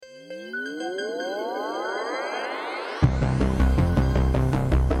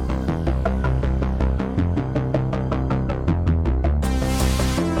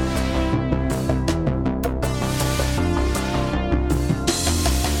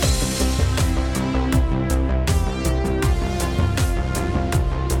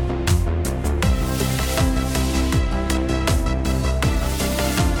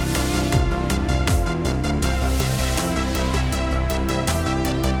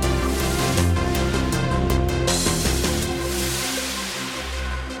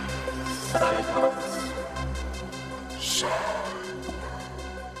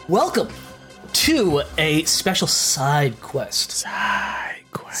Welcome to a special side quest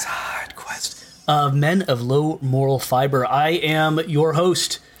of Men of Low Moral Fiber. I am your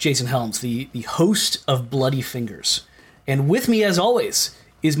host, Jason Helms, the host of Bloody Fingers. And with me, as always,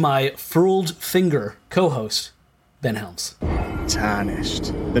 is my furled finger co-host, Ben Helms.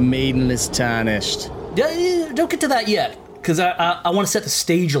 Tarnished. The maiden is tarnished. Don't get to that yet, because I want to set the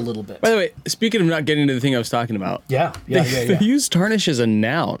stage a little bit. By the way, speaking of not getting to the thing I was talking about. Yeah. They use tarnish as a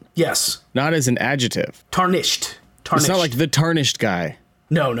noun. Yes. Not as an adjective. Tarnished. It's not like the tarnished guy.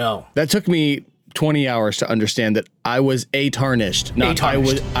 No. That took me 20 hours to understand that I was a tarnished, not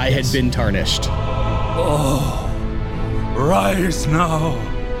I had been tarnished. Oh, rise now,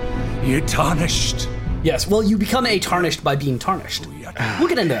 ye tarnished. Yes, well, you become a tarnished by being tarnished. We'll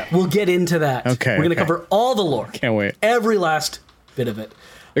get into that. Okay. We're going to cover all the lore. Can't wait. Every last bit of it.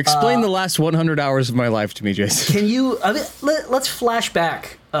 Explain the last 100 hours of my life to me, Jason. Can you, let's flash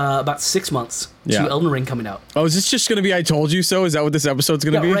back about 6 months to Elden Ring coming out. Oh, is this just going to be I told you so? Is that what this episode's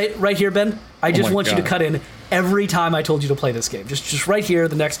going to be? Right here, Ben. I just want you to God. cut in every time I told you to play this game. Just right here,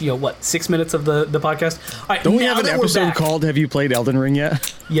 the next, 6 minutes of the podcast. All right, Don't we have an episode called Have You Played Elden Ring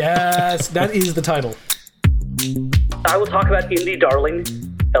Yet? Yes, that is the title. I will talk about indie darling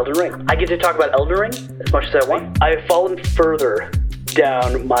Elden Ring. I get to talk about Elden Ring as much as I want. I have fallen further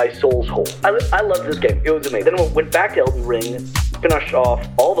down my soul's hole. I loved this game. It was amazing. Then I went back to Elden Ring, finished off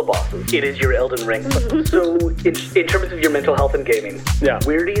all the bosses. It is your Elden Ring. So, in terms of your mental health and gaming,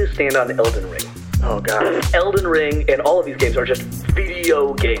 where do you stand on Elden Ring? Oh, God. Elden Ring and all of these games are just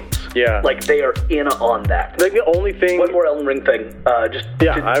video games. Yeah. Like, they are in on that. Like the only thing... One more Elden Ring thing. I was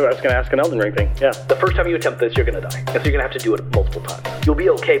going to ask an Elden Ring thing. Yeah. The first time you attempt this, you're going to die. And so you're going to have to do it multiple times. You'll be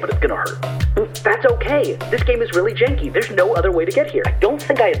okay, but it's going to hurt. That's okay. This game is really janky. There's no other way to get here. I don't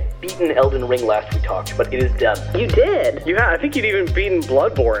think I had beaten Elden Ring last we talked, but it is done. You did? You had. I think you'd even beaten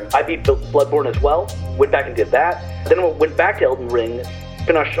Bloodborne. I beat Bloodborne as well. Went back and did that. Then I went back to Elden Ring,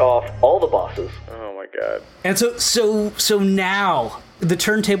 finished off all the bosses. Oh my God. And so now the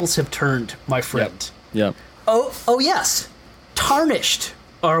turntables have turned, my friend. Yep. Oh yes. Tarnished,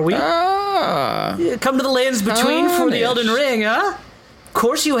 are we? Come to the lands between for the Elden Ring, huh? Of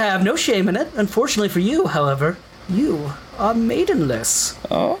course you have. No shame in it. Unfortunately for you, however, you are maidenless.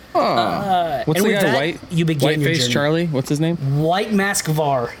 What's the guy? White-faced Charlie? What's his name? White Mask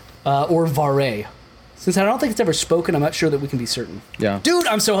Var, or Vare. Since I don't think it's ever spoken, I'm not sure that we can be certain. Yeah. Dude,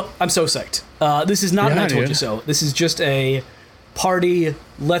 I'm so psyched. This is not an I told you so. This is just a party,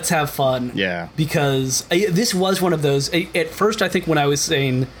 let's have fun. Yeah. Because this was one of those, at first I think when I was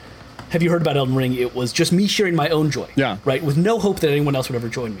saying, have you heard about Elden Ring, it was just me sharing my own joy. Yeah. Right? With no hope that anyone else would ever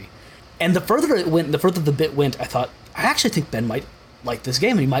join me. And the further it went, the further the bit went, I thought, I actually think Ben might like this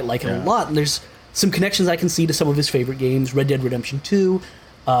game, and he might like it a lot. And there's some connections I can see to some of his favorite games, Red Dead Redemption 2,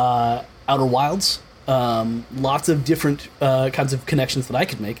 Outer Wilds. Lots of different kinds of connections that I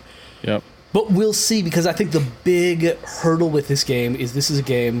could make. Yep. But we'll see, because I think the big hurdle with this game is this is a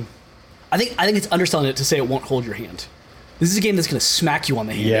game... I think it's underselling it to say it won't hold your hand. This is a game that's going to smack you on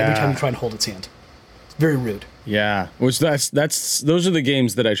the hand every time you try and hold its hand. It's very rude. Yeah. Which those are the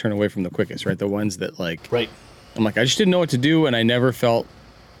games that I turn away from the quickest, right? The ones that Right. I'm like, I just didn't know what to do, and I never felt,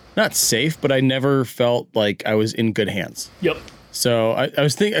 not safe, but I never felt like I was in good hands. Yep. So I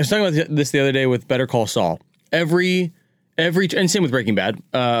was talking about this the other day with Better Call Saul. Every and same with Breaking Bad,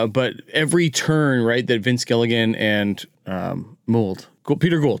 but every turn, right, that Vince Gilligan and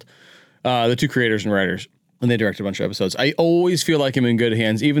Peter Gould, the two creators and writers, and they directed a bunch of episodes, I always feel like I'm in good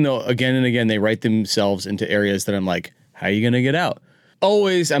hands, even though again and again they write themselves into areas that I'm like, how are you going to get out?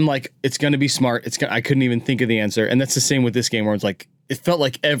 Always, I'm like, it's going to be smart. I couldn't even think of the answer. And that's the same with this game, where it's like, it felt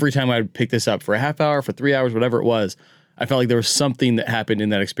like every time I would pick this up for a half hour, for 3 hours, whatever it was, I felt like there was something that happened in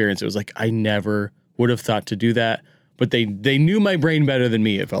that experience. It was like, I never would have thought to do that, but they knew my brain better than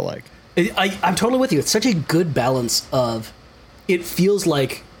me, it felt like. I'm totally with you. It's such a good balance of, it feels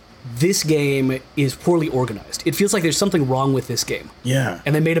like this game is poorly organized. It feels like there's something wrong with this game. Yeah.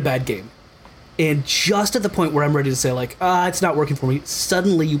 And they made a bad game. And just at the point where I'm ready to say, like, it's not working for me,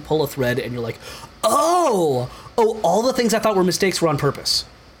 suddenly you pull a thread and you're like, oh, all the things I thought were mistakes were on purpose.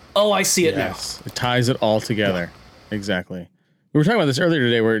 Oh, I see it now. It ties it all together. Yeah. Exactly. We were talking about this earlier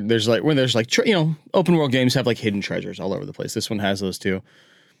today, where there's open world games have like hidden treasures all over the place. This one has those too.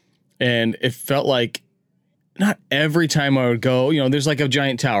 And it felt like not every time I would go, there's like a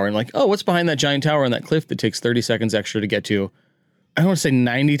giant tower and like, oh, what's behind that giant tower on that cliff that takes 30 seconds extra to get to? I don't want to say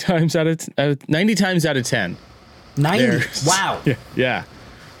 90 times out of 10. 90? Wow. Yeah.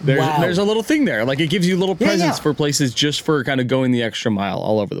 There's a little thing there. Like, it gives you little presents for places just for kind of going the extra mile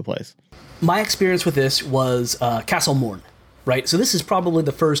all over the place. My experience with this was Castle Morn. right? So this is probably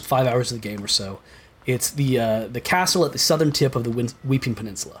the first 5 hours of the game or so. It's the castle at the southern tip of the Weeping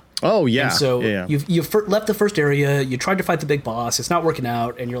Peninsula. Oh, yeah. And so yeah. you've left the first area, you tried to fight the big boss, it's not working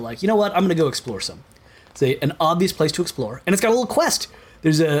out, and you're like, you know what, I'm going to go explore some. It's an obvious place to explore, and it's got a little quest.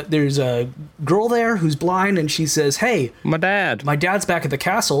 There's a girl there who's blind, and she says, hey, my dad's back at the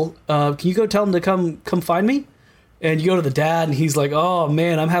castle. Can you go tell him to come find me? And you go to the dad, and he's like, oh,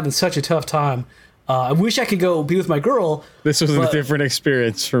 man, I'm having such a tough time. I wish I could go be with my girl. This was a different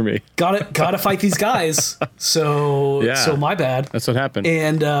experience for me. Gotta fight these guys. So my bad. That's what happened.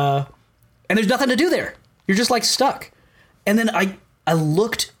 And there's nothing to do there. You're just like stuck. And then I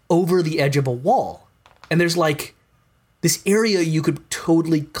looked over the edge of a wall, and there's like this area you could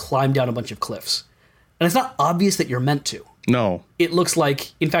totally climb down a bunch of cliffs. And it's not obvious that you're meant to. No. It looks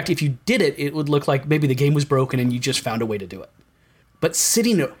like, in fact, if you did it, it would look like maybe the game was broken and you just found a way to do it. But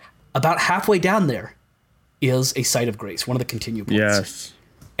sitting about halfway down there is a site of grace, one of the continue points. Yes.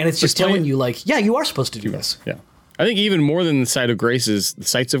 And it's just telling you, like, yeah, you are supposed to do this. Yeah. I think even more than the site of grace is the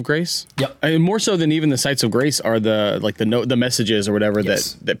sites of grace. Yep. And more so than even the sites of grace are the messages or whatever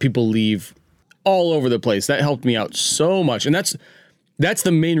that people leave all over the place. That helped me out so much. And that's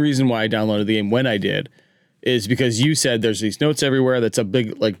the main reason why I downloaded the game when I did, is because you said there's these notes everywhere. That's a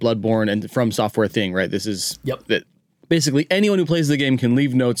big, like, Bloodborne and From Software thing, right? This is that basically anyone who plays the game can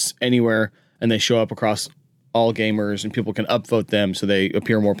leave notes anywhere, and they show up across all gamers, and people can upvote them so they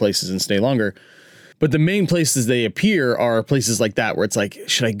appear more places and stay longer. But the main places they appear are places like that, where it's like,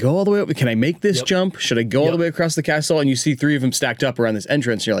 should I go all the way up? Can I make this jump? Should I go all the way across the castle? And you see 3 of them stacked up around this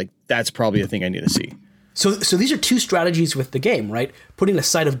entrance, and you're like, that's probably a thing I need to see. So these are 2 strategies with the game, right? Putting a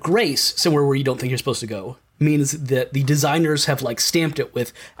site of grace somewhere where you don't think you're supposed to go means that the designers have, like, stamped it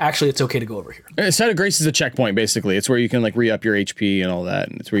with, actually, it's okay to go over here. A site of grace is a checkpoint, basically. It's where you can, like, re-up your HP and all that,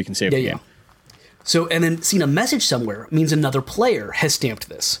 and it's where you can save the game. So, and then seeing a message somewhere means another player has stamped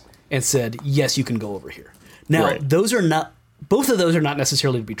this and said, yes, you can go over here. Now, both of those are not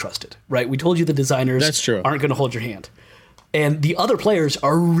necessarily to be trusted, right? We told you the designers aren't going to hold your hand. And the other players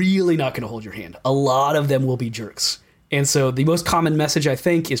are really not going to hold your hand. A lot of them will be jerks. And so the most common message, I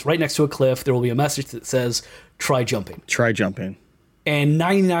think, is right next to a cliff, there will be a message that says, try jumping. Try jumping. And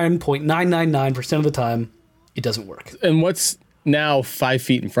 99.999% of the time, it doesn't work. And what's now 5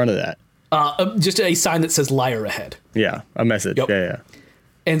 feet in front of that? Just a sign that says liar ahead. Yeah, a message. Yep. Yeah.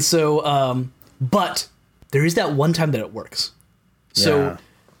 And so, but there is that one time that it works. So,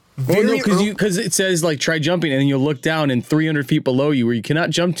 because it says, like, try jumping, and then you'll look down, and 300 feet below you, where you cannot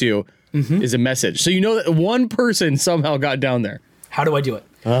jump to, is a message. So you know that one person somehow got down there. How do I do it?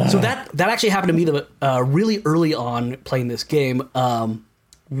 So that actually happened to me really early on playing this game.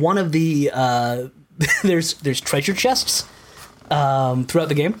 One of the there's treasure chests throughout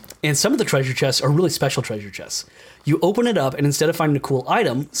the game, and some of the treasure chests are really special treasure chests. You open it up, and instead of finding a cool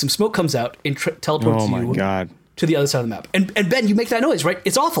item, some smoke comes out and teleports you to the other side of the map. And Ben, you make that noise, right?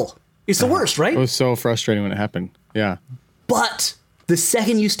 It's awful. It's the worst, right? It was so frustrating when it happened. Yeah. But the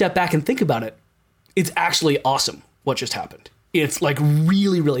second you step back and think about it, it's actually awesome what just happened. It's, like,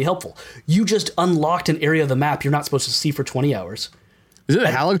 really, really helpful. You just unlocked an area of the map you're not supposed to see for 20 hours. Is it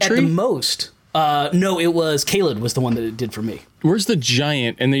a Hallow Tree? At the most. No, it was Caelid was the one that it did for me. Where's the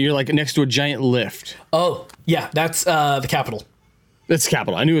giant? And then you're, like, next to a giant lift. Oh, yeah, that's the capital. That's the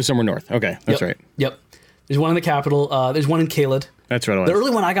capital. I knew it was somewhere north. Okay, that's right. Yep. There's one in the capital. There's one in Caelid. That's right. The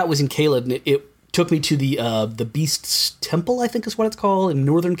early one I got was in Caelid, and it took me to the Beast's Temple, I think is what it's called, in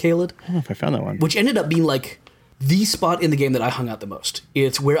northern Caelid. I don't know if I found that one. Which ended up being, like, the spot in the game that I hung out the most.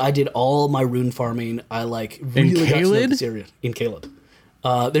 It's where I did all my rune farming. I, like, really got to know this area in Caelid.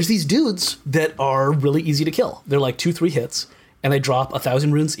 There's these dudes that are really easy to kill. They're like 2-3 hits, and they drop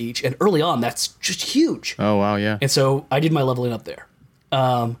 1,000 runes each. And early on, that's just huge. Oh, wow, yeah. And so I did my leveling up there.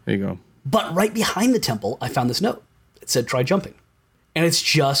 There you go. But right behind the temple, I found this note. It said, try jumping. And it's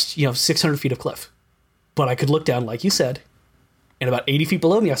just, 600 feet of cliff. But I could look down, like you said, and about 80 feet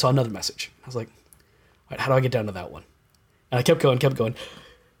below me, I saw another message. I was like, all right, how do I get down to that one? And I kept going.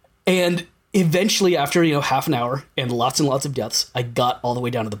 And eventually, after, half an hour and lots of deaths, I got all the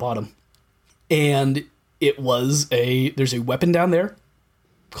way down to the bottom. And it was there's a weapon down there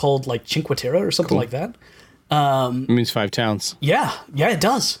called, like, Cinque Terre or something like that. It means 5 towns. Yeah, it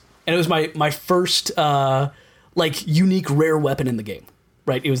does. And it was my first, unique rare weapon in the game,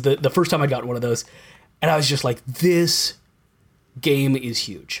 right? It was the first time I got one of those. And I was just like, this game is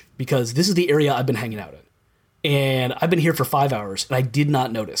huge because this is the area I've been hanging out in. And I've been here for 5 hours, and I did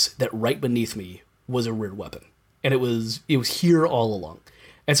not notice that right beneath me was a rare weapon. And it was here all along.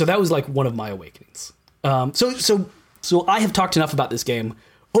 And so that was, like, one of my awakenings. So I have talked enough about this game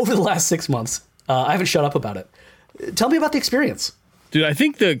over the last 6 months. I haven't shut up about it. tell me about the experience. Dude, I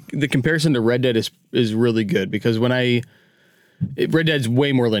think the comparison to Red Dead is really good because Red Dead's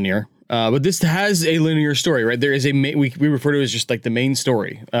way more linear, but this has a linear story, right? There is we refer to it as just like the main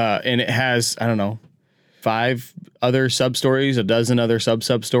story, and it has, I don't know, 5 other sub stories, a dozen other sub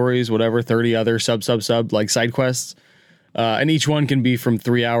stories, whatever, 30 other sub like side quests, and each one can be from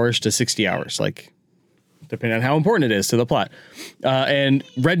 3 hours to 60 hours, like depending on how important it is to the plot. And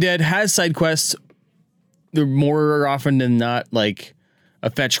Red Dead has side quests. They're more often than not like a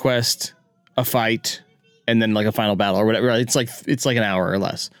fetch quest, a fight, and then like a final battle or whatever. It's like an hour or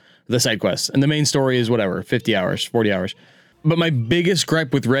less, the side quests. And the main story is whatever, 50 hours, 40 hours. But my biggest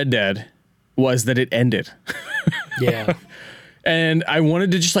gripe with Red Dead was that it ended. Yeah. And I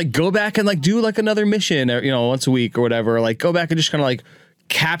wanted to just like go back and like do like another mission, once a week or whatever. Like go back and just kind of like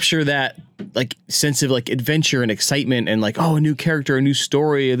capture that like sense of like adventure and excitement and like, oh, a new character, a new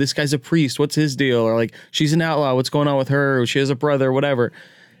story. This guy's a priest. What's his deal? Or like, she's an outlaw. What's going on with her? Or she has a brother, whatever.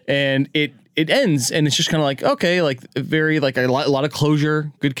 And it ends and it's just kind of like, okay, like very like a lot of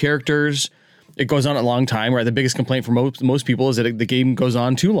closure, good characters. It goes on a long time, right? The biggest complaint for most people is that the game goes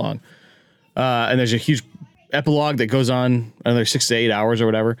on too long. And there's a huge epilogue that goes on another 6 to 8 hours or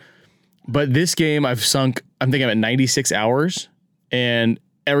whatever. But this game I'm thinking I'm at 96 hours. And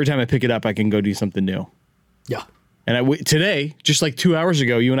every time I pick it up, I can go do something new. Yeah. And today, just like 2 hours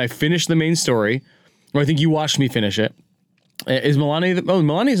ago, you and I finished the main story. Or I think you watched me finish it. Is Melania?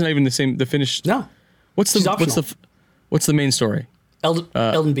 Melania's not even the finished. No. What's the main story?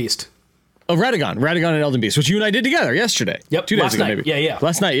 Elden Beast. Oh, Radagon and Elden Beast, which you and I did together yesterday. Yep. 2 days last ago, night. maybe. Yeah.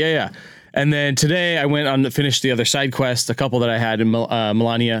 Last night. Yeah. And then today I went on to finish the other side quest, a couple that I had in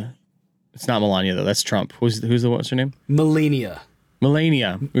Melania. It's not Melania though. That's Trump. What's her name? Melania.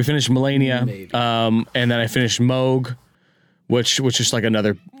 We finished Melania. Maybe. And then I finished Moog, which was just like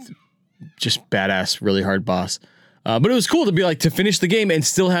another just badass, really hard boss. But it was cool to be like to finish the game and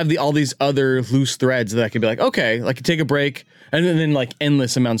still have all these other loose threads that I could be like, okay, like take a break, and then like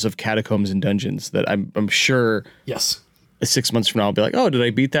endless amounts of catacombs and dungeons that I'm sure. Yes. 6 months from now, I'll be like, oh, did I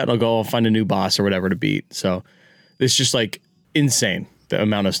beat that? And I'll find a new boss or whatever to beat. So it's just like insane the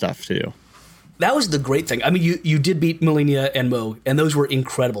amount of stuff to do. That was the great thing. I mean, you did beat Melania and Moog, and those were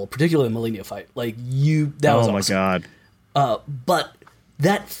incredible, particularly the Melania fight. Like that was awesome. Oh my god! But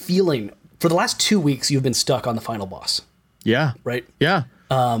that feeling for the last 2 weeks, you've been stuck on the final boss. Yeah. Right. Yeah.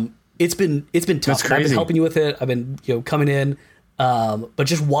 It's been tough. That's crazy. I've been helping you with it. I've been coming in, but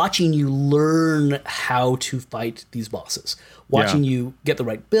just watching you learn how to fight these bosses, watching you get the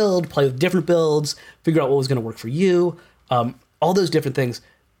right build, play with different builds, figure out what was going to work for you, all those different things,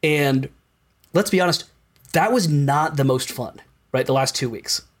 and. Let's be honest, that was not the most fun, right? The last 2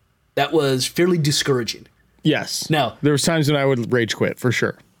 weeks. That was fairly discouraging. Yes. Now, there was times when I would rage quit, for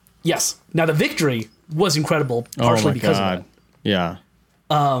sure. Yes. Now, the victory was incredible, partially because of that. Yeah.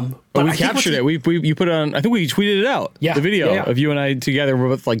 But we captured it. You put it on, I think we tweeted it out. Yeah. The video of you and I together, we're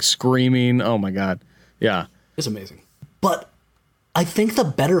both like screaming. Oh my God. Yeah. It's amazing. But I think the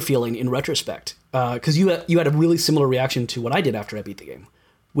better feeling in retrospect, because you had a really similar reaction to what I did after I beat the game,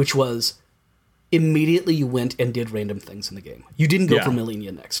 which was... immediately you went and did random things in the game. You didn't go for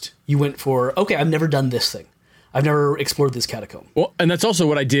Melania next. You went for, okay, I've never done this thing. I've never explored this catacomb. Well, and that's also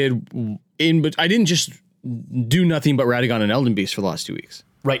what I did but I didn't just do nothing but Radagon and Elden Beast for the last 2 weeks.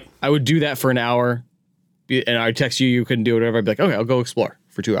 Right. I would do that for an hour and I'd text you couldn't do whatever. I'd be like, okay, I'll go explore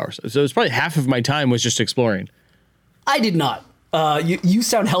for 2 hours. So it's probably half of my time was just exploring. I did not. You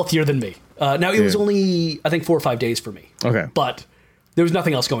sound healthier than me. Now, it was only, I think, 4 or 5 days for me. Okay. But there was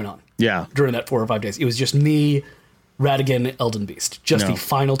nothing else going on. Yeah. During that 4 or 5 days. It was just me, Radagon, Elden Beast. Just the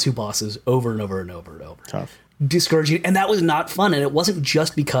final 2 bosses over and over and over and over. Tough. Discouraging. And that was not fun. And it wasn't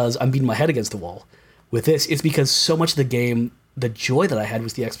just because I'm beating my head against the wall with this. It's because so much of the game, the joy that I had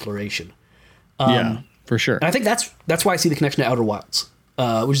was the exploration. Yeah, for sure. And I think that's why I see the connection to Outer Wilds,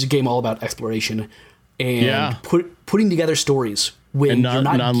 which is a game all about exploration and putting together stories when you're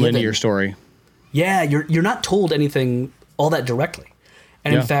not non-linear story. Yeah, you're not told anything all that directly.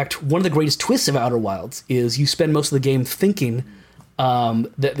 And in fact, one of the greatest twists of Outer Wilds is you spend most of the game thinking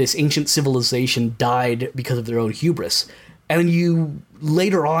that this ancient civilization died because of their own hubris. And then you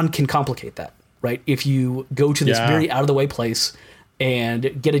later on can complicate that, right? If you go to this very out-of-the-way place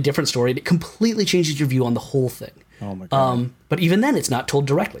and get a different story, it completely changes your view on the whole thing. Oh my God. But even then, it's not told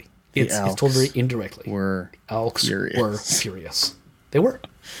directly. It's told very indirectly. Elks were furious. They were.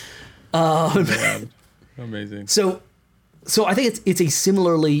 Amazing. So I think it's a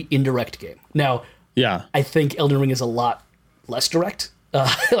similarly indirect game. Now, I think Elden Ring is a lot less direct.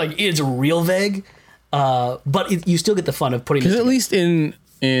 Like it's real vague, but you still get the fun of putting. Because at least in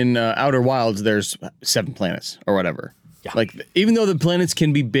in Outer Wilds, there's 7 planets or whatever. Yeah. Like, even though the planets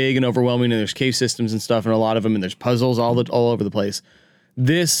can be big and overwhelming, and there's cave systems and stuff, and a lot of them, and there's puzzles all over the place,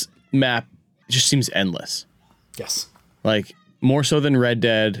 this map just seems endless. Yes. Like, more so than Red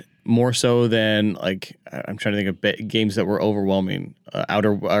Dead, more so than, like, I'm trying to think of games that were overwhelming.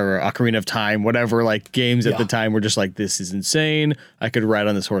 Ocarina of Time, whatever, like, games at the time were just like, this is insane. I could ride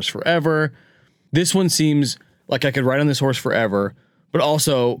on this horse forever. This one seems like I could ride on this horse forever, but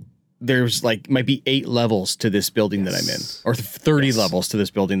also there's like might be 8 levels to this building that I'm in, or 30 levels to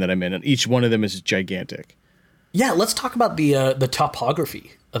this building that I'm in, and each one of them is gigantic. Yeah, let's talk about the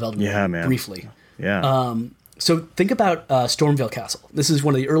topography of Elden Ring briefly. Yeah. So think about Stormveil Castle. This is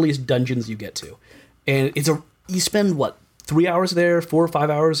one of the earliest dungeons you get to, and you spend what 3 hours there, 4 or 5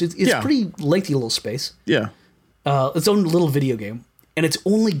 hours. It's pretty lengthy little space. Yeah. Its own little video game, and it's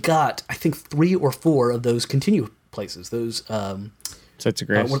only got I think 3 or 4 of those continue places. Those Sites of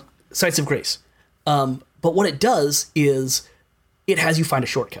Grace. Sites of Grace. But what it does is it has you find a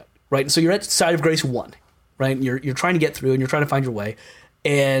shortcut, right? So you're at Site of Grace 1, right? And you're trying to get through and you're trying to find your way.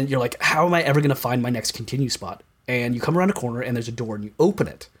 And you're like, how am I ever going to find my next continue spot? And you come around a corner and there's a door and you open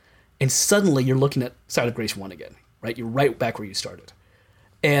it. And suddenly you're looking at Site of Grace 1 again, right? You're right back where you started.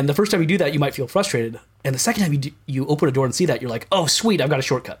 And the first time you do that, you might feel frustrated. And the second time you open a door and see that, you're like, oh, sweet, I've got a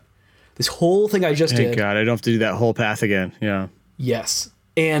shortcut. This whole thing I just did. Thank God, I don't have to do that whole path again. Yeah. Yes.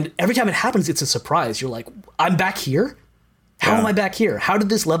 And every time it happens, it's a surprise. You're like, I'm back here? How am I back here? How did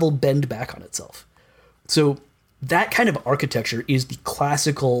this level bend back on itself? So that kind of architecture is the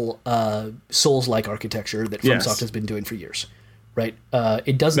classical Souls-like architecture that FromSoft has been doing for years, right?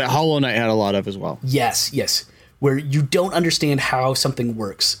 It doesn't... That Hollow Knight had a lot of as well. Yes. Where you don't understand how something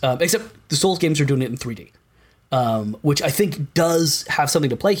works, except the Souls games are doing it in 3D, which I think does have something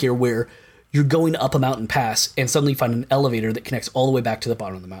to play here, where you're going up a mountain pass and suddenly find an elevator that connects all the way back to the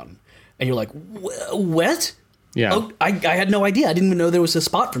bottom of the mountain. And you're like, what? Yeah. Oh, I had no idea. I didn't even know there was a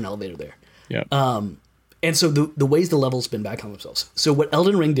spot for an elevator there. Yeah. And so the ways the levels spin back on themselves. So what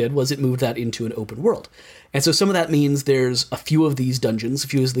Elden Ring did was it moved that into an open world. And so some of that means there's a few of these dungeons, a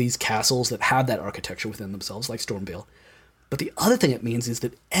few of these castles that have that architecture within themselves, like Stormveil. But the other thing it means is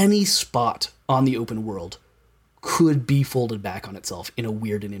that any spot on the open world could be folded back on itself in a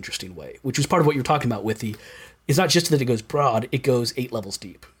weird and interesting way, which was part of what you're talking about with it's not just that it goes broad, it goes 8 levels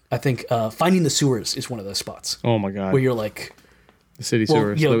deep. I think finding the sewers is one of those spots. Oh my God. Where you're like... The city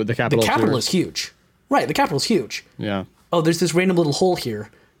sewers, the capital. The capital sewers. is huge. Right, the capital is huge. Yeah. Oh, there's this random little hole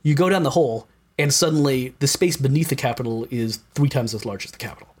here. You go down the hole, and suddenly the space beneath the capital is 3 times as large as the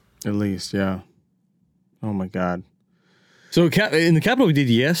capital. At least, yeah. Oh my God. So in the capital we did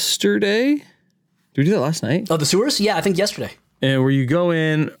yesterday. Did we do that last night? Oh, the sewers? Yeah, I think yesterday. And where you go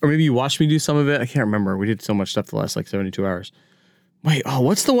in, or maybe you watched me do some of it. I can't remember. We did so much stuff the last 72 hours. Wait,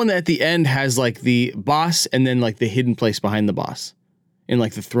 what's the one that at the end has like the boss and then like the hidden place behind the boss? And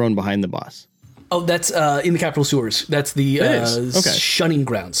like the throne behind the boss. Oh, that's in the capital sewers. That's the shunning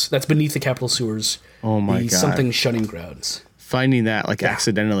grounds. That's beneath the capital sewers. Oh my God. Something shunning grounds. Finding that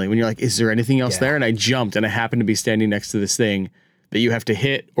accidentally when you're like, is there anything else there? And I jumped and I happened to be standing next to this thing that you have to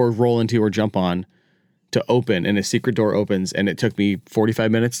hit or roll into or jump on to open, and a secret door opens, and it took me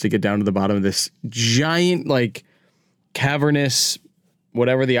 45 minutes to get down to the bottom of this giant, like, cavernous,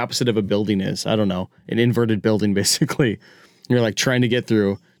 whatever the opposite of a building is. I don't know. An inverted building, basically. You're, like, trying to get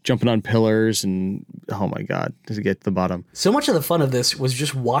through, jumping on pillars, and, oh, my God, to get to the bottom. So much of the fun of this was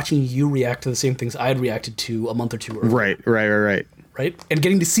just watching you react to the same things I had reacted to a month or two earlier. Right. Right? And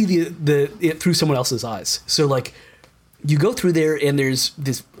getting to see it through someone else's eyes. So, like, you go through there, and there's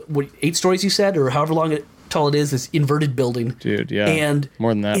this... 8 stories you said, or however tall it is, this inverted building. Dude, yeah. And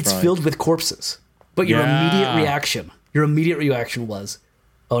more than that, it's probably filled with corpses. But your immediate reaction was,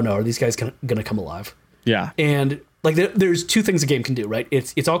 oh no, are these guys gonna come alive? Yeah. And like there's 2 things a game can do, right?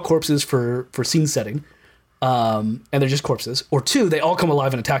 It's all corpses for scene setting, and they're just corpses. Or 2, they all come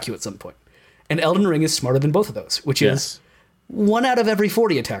alive and attack you at some point. And Elden Ring is smarter than both of those, which is 1 out of every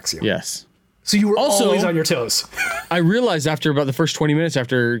 40 attacks you. Yes. So you were always on your toes. I realized after about the first 20 minutes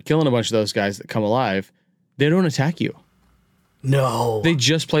after killing a bunch of those guys that come alive, they don't attack you. No. They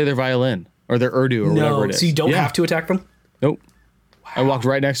just play their violin or their Urdu or whatever it is. So you don't have to attack them? Nope. Wow. I walked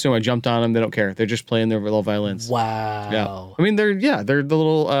right next to them. I jumped on them. They don't care. They're just playing their little violins. Wow. Yeah. I mean, they're the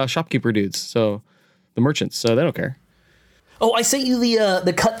little shopkeeper dudes. So the merchants. So they don't care. Oh, I sent you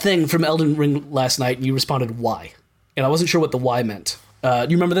the cut thing from Elden Ring last night, and you responded, why? And I wasn't sure what the why meant. Do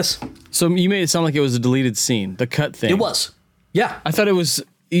you remember this? So you made it sound like it was a deleted scene, the cut thing. It was. Yeah. I thought it was,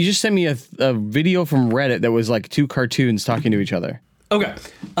 you just sent me a video from Reddit that was like 2 cartoons talking to each other. Okay.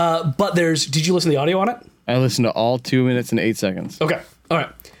 But did you listen to the audio on it? I listened to all 2 minutes and 8 seconds. Okay. All right.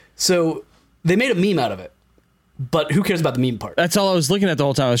 So they made a meme out of it, but who cares about the meme part? That's all I was looking at the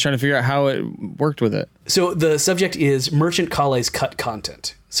whole time. I was trying to figure out how it worked with it. So the subject is Merchant Calle's cut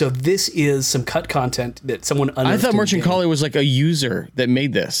content. So this is some cut content that someone unearthed. I thought Merchant Calle was like a user that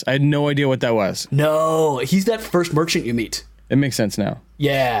made this. I had no idea what that was. No, he's that first merchant you meet. It makes sense now.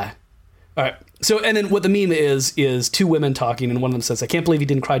 Yeah. All right. So, and then what the meme is two women talking, and one of them says, "I can't believe he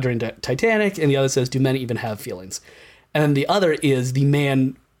didn't cry during Titanic," and the other says, "Do men even have feelings?" And then the other is the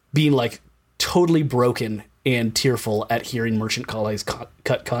man being like totally broken and tearful at hearing Merchant Calle's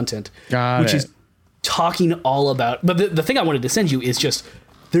cut content, which is talking all about. But the thing I wanted to send you is just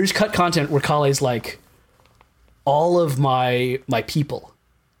there's cut content where Calle's like, all of my people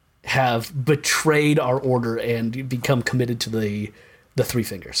have betrayed our order and become committed to the Three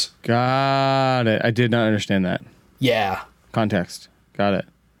Fingers. Got it. I did not understand that. Yeah. Context. Got it.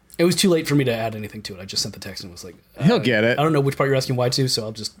 It was too late for me to add anything to it. I just sent the text and was like, he'll get it. I don't know which part you're asking why to,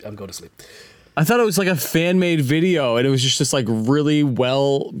 so I'm going to sleep. I thought it was like a fan-made video, and it was just this like really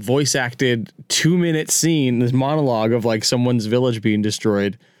well voice-acted 2-minute scene, this monologue of like someone's village being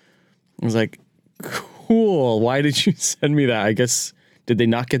destroyed. I was like, cool. Why did you send me that? I guess, did they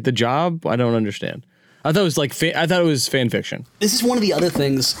not get the job? I don't understand. I thought it was like I thought it was fan fiction. This is one of the other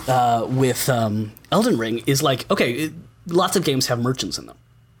things with Elden Ring is like, okay, lots of games have merchants in them,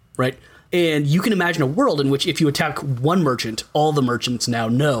 right? And you can imagine a world in which if you attack one merchant, all the merchants now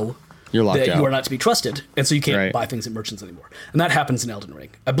know you're locked that out. You are not to be trusted, and so you can't buy things at merchants anymore. And that happens in Elden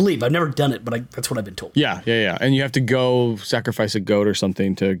Ring. I believe. I've never done it, but that's what I've been told. Yeah. And you have to go sacrifice a goat or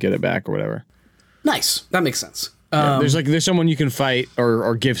something to get it back or whatever. Nice. That makes sense. There's someone you can fight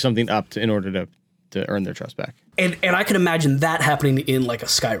or give something up in order to earn their trust back. And I can imagine that happening in like a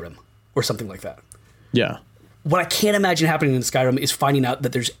Skyrim or something like that. Yeah. What I can't imagine happening in Skyrim is finding out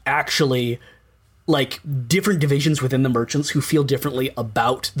that there's actually like different divisions within the merchants who feel differently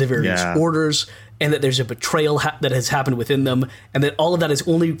about the various orders, and that there's a betrayal that has happened within them, and that all of that is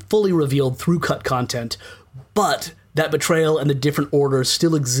only fully revealed through cut content, but that betrayal and the different orders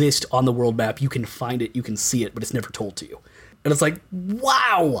still exist on the world map. You can find it, you can see it, but it's never told to you. And it's like,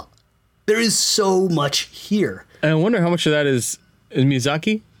 wow, there is so much here. And I wonder how much of that is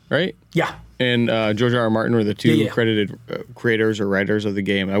Miyazaki, right? Yeah. And George R. R. Martin were the two credited creators or writers of the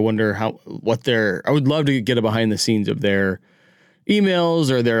game. I wonder I would love to get a behind the scenes of their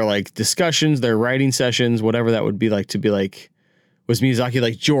emails or their like discussions, their writing sessions, whatever that would be like, to be like, was Miyazaki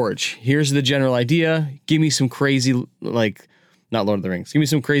like, George, here's the general idea. Give me some crazy, like, not Lord of the Rings. Give me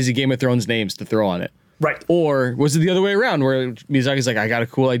some crazy Game of Thrones names to throw on it. Right. Or was it the other way around where Miyazaki's like, I got a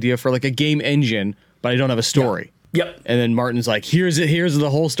cool idea for like a game engine, but I don't have a story. Yeah. Yep. And then Martin's like, here's the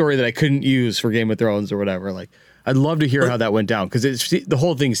whole story that I couldn't use for Game of Thrones or whatever. Like, I'd love to hear how that went down, because the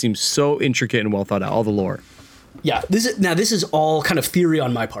whole thing seems so intricate and well thought out, all the lore. Yeah. This is all kind of theory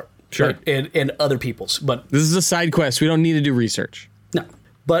on my part. Sure. Right? And other people's. But this is a side quest. We don't need to do research. No.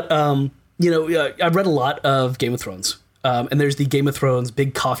 But, I've read a lot of Game of Thrones. And there's the Game of Thrones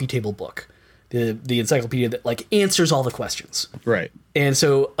big coffee table book, the encyclopedia that like answers all the questions. Right. And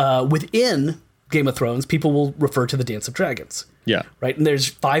so within Game of Thrones, people will refer to the Dance of Dragons. Yeah. Right. And there's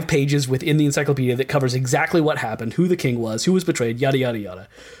 5 pages within the encyclopedia that covers exactly what happened, who the king was, who was betrayed, yada, yada, yada,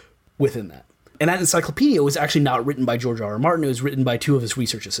 within that. And that encyclopedia was actually not written by George R. R. Martin. It was written by 2 of his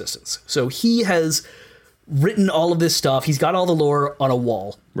research assistants. So he has written all of this stuff. He's got all the lore on a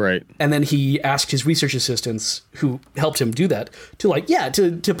wall. Right. And then he asked his research assistants, who helped him do that,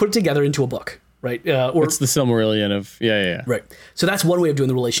 to put it together into a book. Right. It's the Silmarillion of, yeah. Right. So that's one way of doing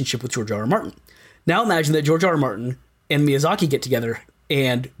the relationship with George R. R. Martin. Now imagine that George R. R. Martin and Miyazaki get together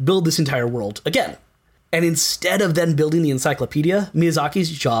and build this entire world again. And instead of then building the encyclopedia,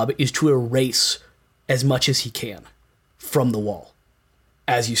 Miyazaki's job is to erase as much as he can from the wall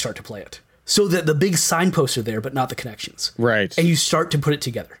as you start to play it, so that the big signposts are there, but not the connections. Right. And you start to put it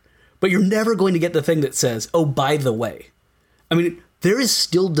together. But you're never going to get the thing that says, oh, by the way. I mean, there is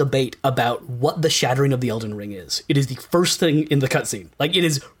still debate about what the shattering of the Elden Ring is. It is the first thing in the cutscene. Like, it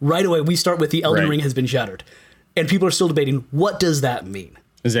is right away. We start with the Elden Ring has been shattered. And people are still debating, what does that mean?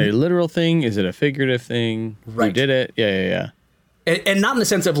 Is it a literal thing? Is it a figurative thing? Right. Who did it? Yeah. And not in the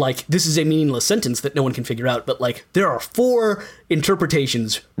sense of, like, this is a meaningless sentence that no one can figure out, but, like, there are 4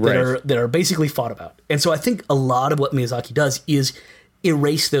 interpretations that are basically fought about. And so I think a lot of what Miyazaki does is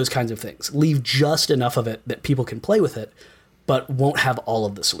erase those kinds of things. Leave just enough of it that people can play with it, but won't have all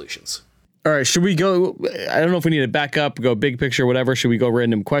of the solutions. All right, should we go? I don't know if we need to back up, go big picture, whatever. Should we go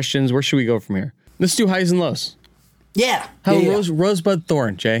random questions? Where should we go from here? Let's do highs and lows. Yeah. Rosebud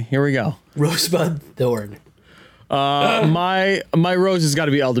Thorn, Jay. Here we go. Rosebud Thorn. My rose has got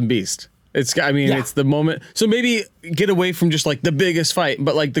to be Elden Beast. It's the moment. So maybe get away from just like the biggest fight,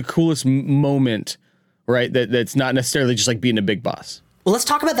 but like the coolest moment, right? That's not necessarily just like being a big boss. Well, let's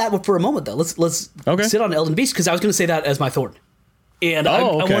talk about that for a moment, though. Let's sit on Elden Beast, because I was going to say that as my thorn. And I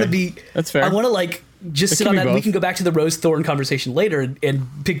want to be... That's fair. I want to, like, just sit on that. We can go back to the Rose Thorn conversation later and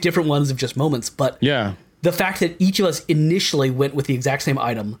pick different ones of just moments. But yeah, the fact that each of us initially went with the exact same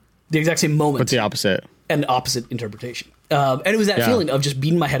item, the exact same moment. But the opposite. And opposite interpretation. And it was that feeling of just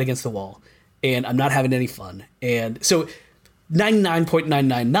beating my head against the wall, and I'm not having any fun. And so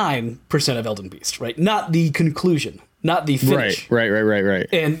 99.999% of Elden Beast, right? Not the conclusion. Not the finish. Right.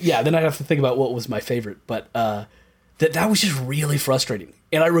 And yeah, then I'd have to think about what was my favorite. But that was just really frustrating.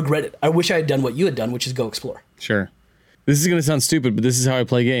 And I regret it. I wish I had done what you had done, which is go explore. Sure. This is going to sound stupid, but this is how I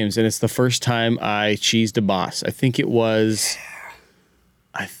play games. And it's the first time I cheesed a boss. I think it was...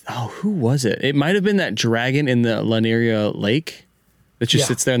 who was it? It might have been that dragon in the Laneria Lake that just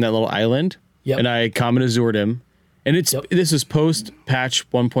sits there on that little island. Yep. And I Common Azured him. And this was post patch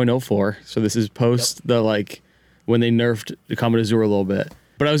 1.04. So this is post the like... when they nerfed the Common Azure a little bit.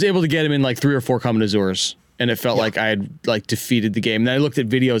 But I was able to get him in like 3 or 4 Common Azures, and it felt like I had like defeated the game. And then I looked at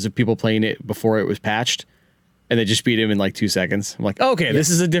videos of people playing it before it was patched, and they just beat him in like 2 seconds. I'm like, okay, this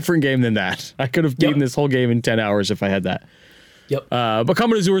is a different game than that. I could have beaten this whole game in 10 hours if I had that. Yep. But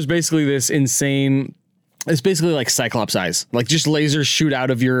Common Azure is basically this insane... It's basically like Cyclops eyes. Like just lasers shoot out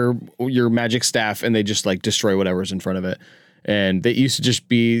of your magic staff, and they just like destroy whatever's in front of it. And they used to just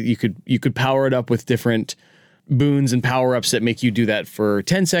be... You could power it up with different... boons and power-ups that make you do that for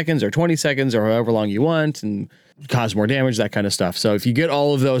 10 seconds or 20 seconds or however long you want and cause more damage, that kind of stuff. So if you get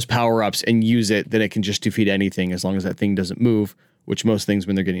all of those power-ups and use it, then it can just defeat anything as long as that thing doesn't move, which most things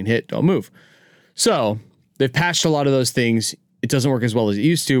when they're getting hit don't move. So they've patched a lot of those things. It doesn't work as well as it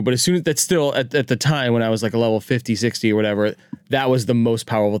used to, but as soon as that's still at the time when I was like a level 50, 60 or whatever, that was the most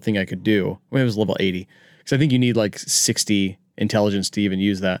powerful thing I could do when it was level 80. Because I think you need like 60 intelligence to even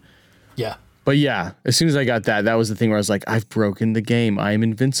use that. Yeah. But yeah, as soon as I got that was the thing where I was like, I've broken the game. I am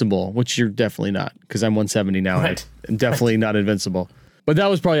invincible, which you're definitely not, because I'm 170 now. Right. I'm definitely not invincible. But that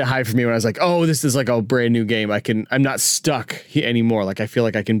was probably a high for me when I was like, oh, this is like a brand new game. I'm not stuck anymore. Like I feel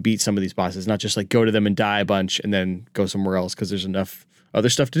like I can beat some of these bosses, not just like go to them and die a bunch and then go somewhere else because there's enough other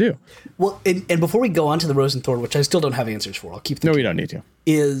stuff to do. Well, and before we go on to the Rose and Thorn, which I still don't have answers for, I'll keep thinking. No, we don't need to.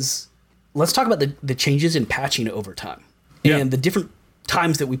 Let's talk about the changes in patching over time and the different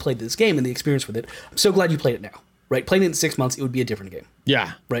times that we played this game and the experience with it. I'm so glad you played it now, right? Playing it in 6 months, it would be a different game.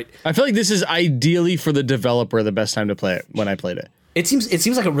 Yeah. Right. I feel like this is ideally for the developer the best time to play it when I played it. It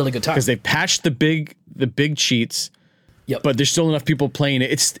seems like a really good time. Because they patched the big cheats. Yep. But there's still enough people playing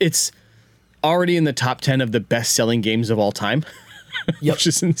it. It's already in the top 10 of the best selling games of all time. Yep. Which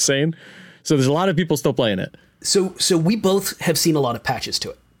is insane. So there's a lot of people still playing it. So we both have seen a lot of patches to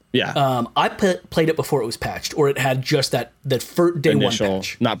it. Yeah. I played it before it was patched, or it had just that first day initial, one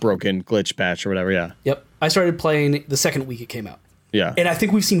patch. Not broken, glitch patch or whatever, yeah. Yep. I started playing the second week it came out. Yeah. And I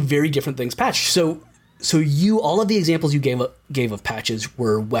think we've seen very different things patched. So all of the examples you gave of patches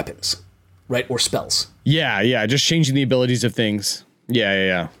were weapons, right? Or spells. Yeah. Just changing the abilities of things.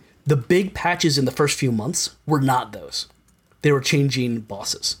 Yeah. The big patches in the first few months were not those. They were changing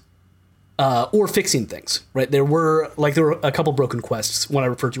bosses. Or fixing things, right? There were a couple broken quests, one I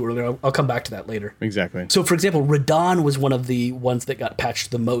referred to earlier. I'll come back to that later. Exactly. So, for example, Radahn was one of the ones that got patched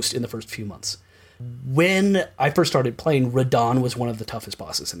the most in the first few months. When I first started playing, Radahn was one of the toughest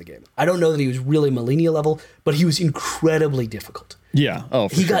bosses in the game. I don't know that he was really Malenia level, but he was incredibly difficult. Yeah. Oh,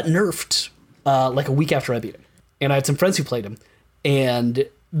 for sure. He got nerfed like a week after I beat him. And I had some friends who played him, and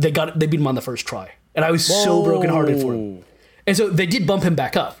they beat him on the first try. And I was so brokenhearted for him. And so they did bump him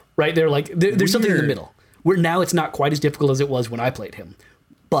back up. Right? They're like, there's something in the middle where now it's not quite as difficult as it was when I played him,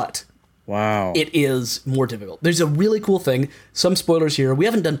 but it is more difficult. There's a really cool thing. Some spoilers here. We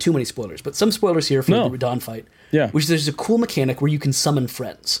haven't done too many spoilers, but some spoilers here for the Radahn fight. Yeah. Which there's a cool mechanic where you can summon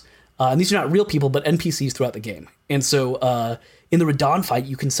friends. And these are not real people, but NPCs throughout the game. And so in the Radahn fight,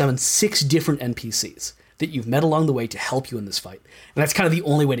 you can summon 6 different NPCs that you've met along the way to help you in this fight. And that's kind of the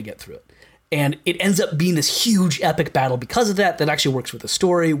only way to get through it. And it ends up being this huge epic battle because of that actually works with the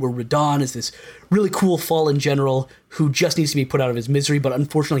story, where Radahn is this really cool fallen general who just needs to be put out of his misery, but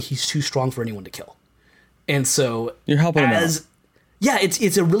unfortunately he's too strong for anyone to kill. And so you're helping him out. Yeah,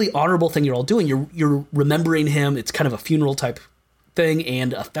 it's a really honorable thing you're all doing. You're remembering him. It's kind of a funeral type thing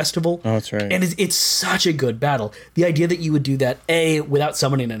and a festival. Oh, that's right. And it's such a good battle. The idea that you would do that, A, without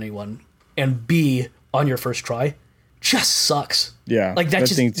summoning anyone, and B, on your first try, just sucks. Yeah, like that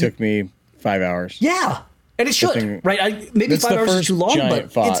thing took me 5 hours. Yeah, and it should, right? Maybe 5 hours is too long,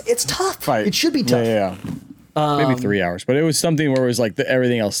 but it's tough. It should be tough. Yeah. Maybe 3 hours, but it was something where it was like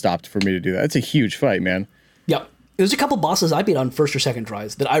everything else stopped for me to do that. It's a huge fight, man. Yep. There's a couple bosses I beat on first or second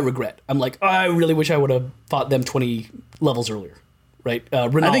tries that I regret. I'm like, I really wish I would have fought them 20 levels earlier. Right?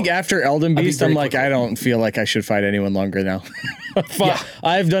 Renala, I think after Elden Beast, I'm like, quickly. I don't feel like I should fight anyone longer now. Yeah.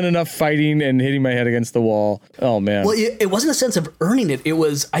 I've done enough fighting and hitting my head against the wall. Oh, man. Well, it wasn't a sense of earning it. It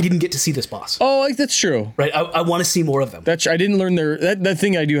was, I didn't get to see this boss. Oh, like that's true. Right? I want to see more of them. I didn't learn that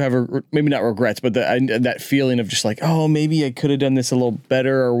thing I do have, maybe not regrets, but that feeling of just like, oh, maybe I could have done this a little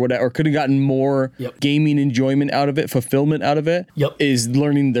better or whatever, or could have gotten more gaming enjoyment out of it, fulfillment out of it, is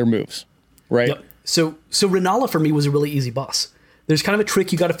learning their moves, right? Yep. So Renala for me was a really easy boss. There's kind of a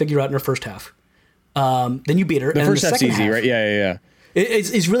trick you got to figure out in her first half. Then you beat her. The first half's easy, right? Yeah.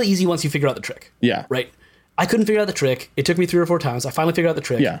 It's really easy once you figure out the trick. Yeah. Right? I couldn't figure out the trick. It took me 3 or 4 times. I finally figured out the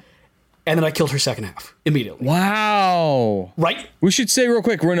trick. Yeah. And then I killed her second half immediately. Wow. Right? We should say real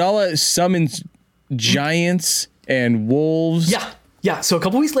quick, Renala summons giants and wolves. Yeah. So a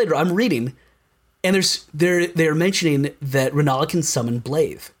couple weeks later, I'm reading, and they're mentioning that Renala can summon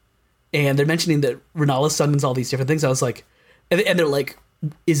Blaidd. And they're mentioning that Renala summons all these different things. I was like, and they're like,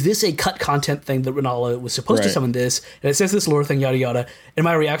 is this a cut content thing that Renala was supposed to summon this? And it says this lore thing, yada, yada. And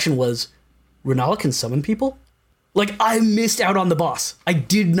my reaction was, Renala can summon people? Like, I missed out on the boss. I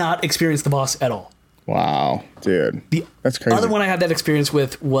did not experience the boss at all. Wow, dude. That's crazy. The other one I had that experience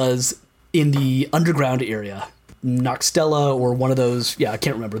with was in the underground area. Noxtella or one of those, I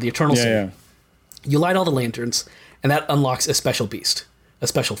can't remember, the Eternal City. Yeah. You light all the lanterns, and that unlocks a special beast, a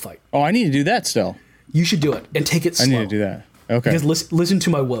special fight. Oh, I need to do that still. You should do it, and take it slow. I need to do that. Okay. Because listen to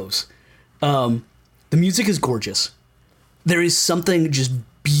my woes. The music is gorgeous. There is something just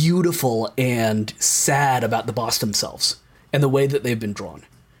beautiful and sad about the boss themselves and the way that they've been drawn.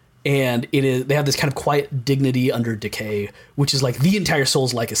 And they have this kind of quiet dignity under decay, which is like the entire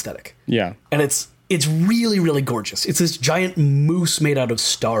Souls-like aesthetic. Yeah. And it's really, really gorgeous. It's this giant moose made out of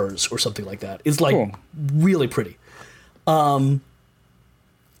stars or something like that. It's like really pretty.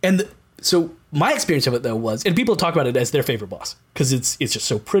 So my experience of it though was, and people talk about it as their favorite boss because it's just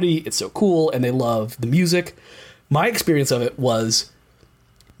so pretty, it's so cool, and they love the music. My experience of it was,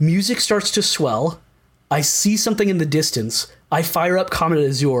 music starts to swell. I see something in the distance. I fire up Comet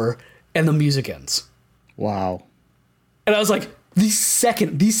Azure, and the music ends. Wow. And I was like, the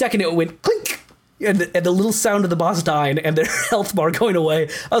second it went clink, and the little sound of the boss dying and their health bar going away,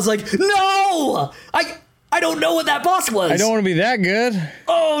 I was like, no! I don't know what that boss was. I don't want to be that good.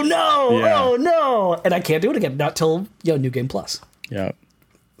 Oh no! Yeah. Oh no! And I can't do it again, not till New Game Plus. Yeah.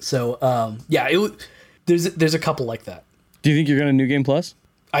 So there's a couple like that. Do you think you're gonna New Game Plus?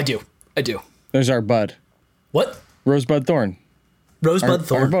 I do. There's our bud. What? Rosebud Thorn. Rosebud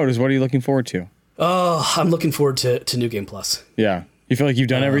Thorn. Our bud is, what are you looking forward to? Oh, I'm looking forward to New Game Plus. Yeah. You feel like you've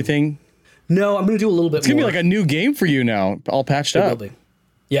done everything? No, I'm gonna do a little bit more. It's gonna be like a new game for you now, all patched up. Will be.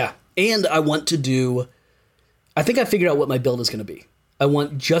 Yeah, and I want to do. I think I figured out what my build is going to be. I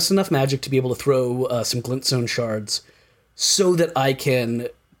want just enough magic to be able to throw some glintstone shards so that I can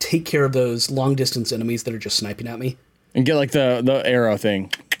take care of those long distance enemies that are just sniping at me. And get like the arrow thing.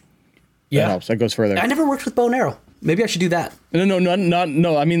 That helps. That goes further. I never worked with bow and arrow. Maybe I should do that.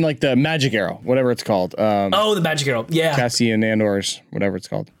 No. I mean like the magic arrow, whatever it's called. The magic arrow. Yeah. Cassian Andor's, whatever it's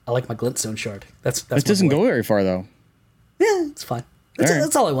called. I like my glintstone shard. That's it doesn't go very far though. Yeah, it's fine.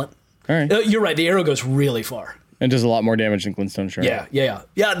 That's all I want. All right. You're right. The arrow goes really far. It does a lot more damage than Glintstone Shard. Yeah.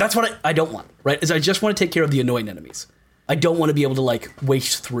 That's what I don't want, right? Is I just want to take care of the annoying enemies. I don't want to be able to like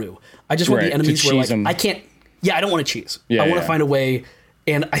waste through. I just want the enemies where like them. I can't. Yeah, I don't want to cheese. I want to find a way,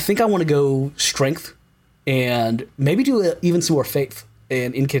 and I think I want to go strength, and maybe do even some more faith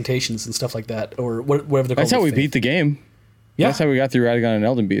and incantations and stuff like that, or whatever they're called. That's how we beat the game. Yeah, that's how we got through Radagon and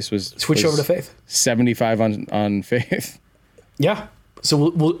Elden Beast. Was switch over to faith. 75 on faith. Yeah.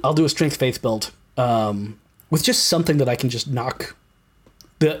 So I'll do a strength faith build. With just something that I can just knock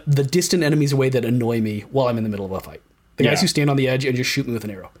the distant enemies away that annoy me while I'm in the middle of a fight. The guys who stand on the edge and just shoot me with an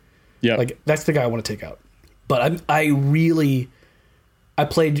arrow. Yeah, like that's the guy I want to take out. But I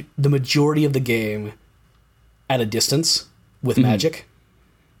played the majority of the game at a distance with magic,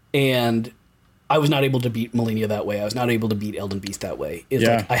 and I was not able to beat Malenia that way. I was not able to beat Elden Beast that way. It's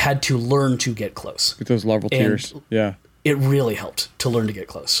like I had to learn to get close. With those level tiers. Yeah. It really helped to learn to get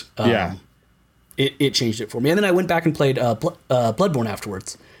close. It changed it for me. And then I went back and played Bloodborne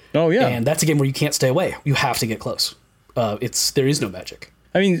afterwards. Oh, yeah. And that's a game where you can't stay away. You have to get close. There is no magic.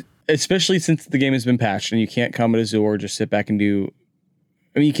 I mean, especially since the game has been patched and you can't come at Azure, just sit back and do...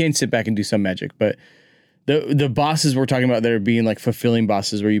 I mean, you can sit back and do some magic, but the bosses we're talking about, they're being like fulfilling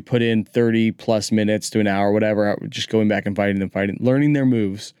bosses where you put in 30 plus minutes to an hour, whatever, just going back and fighting them, learning their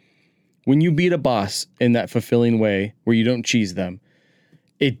moves, when you beat a boss in that fulfilling way where you don't cheese them,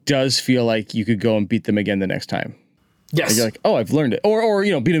 it does feel like you could go and beat them again the next time. Yes. Like you're like, oh, I've learned it. Or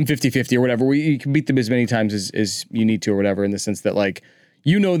beat them 50-50 or whatever, where you can beat them as many times as you need to or whatever, in the sense that, like,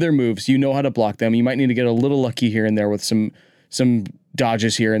 you know their moves, you know how to block them. You might need to get a little lucky here and there with some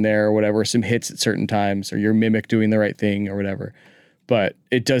dodges here and there or whatever, some hits at certain times, or your mimic doing the right thing or whatever. But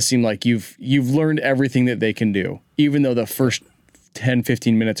it does seem like you've learned everything that they can do, even though the first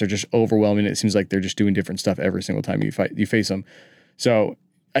 10-15 minutes are just overwhelming. It seems like they're just doing different stuff every single time you face them. So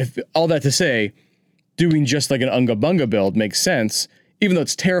all that to say, doing just like an Unga Bunga build makes sense, even though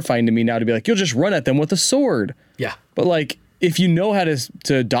it's terrifying to me now to be like, you'll just run at them with a sword. Yeah. But like, if you know how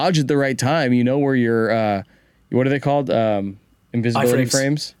to dodge at the right time, you know where your, what are they called? Invisibility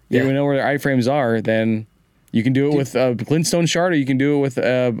frames. Yeah. You know where their iframes are, then you can do it with a glintstone shard, or you can do it with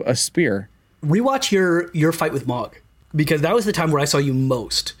a spear. Rewatch your fight with Mog, because that was the time where I saw you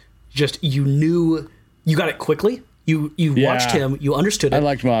most. Just, you knew, you got it quickly. You watched him, you understood it. I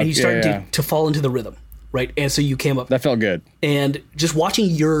liked Mog. And you started to fall into the rhythm, right? And so you came up. That felt good. And just watching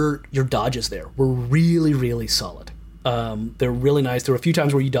your dodges there were really, really solid. They're really nice. There were a few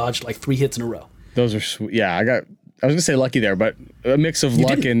times where you dodged like 3 hits in a row. Those are sweet. Yeah, I was going to say lucky there, but a mix of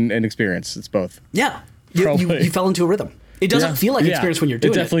luck and experience. It's both. Yeah. You fell into a rhythm. It doesn't feel like experience when you're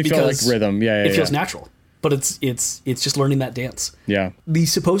doing it. It definitely felt like rhythm. Yeah, it feels natural. But it's just learning that dance. Yeah. The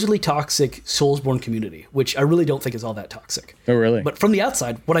supposedly toxic Soulsborne community, which I really don't think is all that toxic. Oh, really? But from the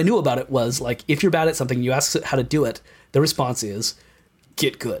outside, what I knew about it was, like, if you're bad at something, you ask how to do it, the response is,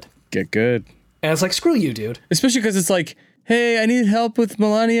 get good. Get good. And it's like, screw you, dude. Especially because it's like, hey, I need help with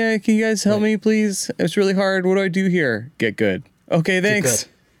Melania. Can you guys help me, please? It's really hard. What do I do here? Get good. Okay, thanks.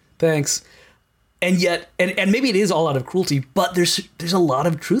 Thanks. And yet, and maybe it is all out of cruelty, but there's a lot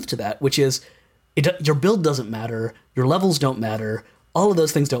of truth to that, which is, your build doesn't matter, your levels don't matter, all of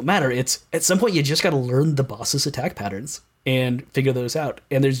those things don't matter. It's, at some point, you just got to learn the boss's attack patterns and figure those out.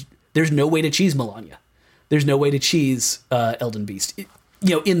 And there's no way to cheese Melania. There's no way to cheese Elden Beast.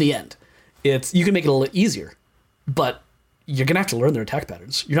 In the end, you can make it a little easier, but you're gonna have to learn their attack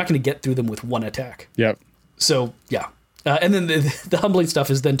patterns. You're not gonna get through them with one attack. Yep. So yeah, and then the humbling stuff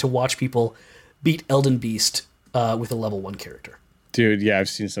is then to watch people beat Elden Beast with a level 1 character. Dude, yeah, I've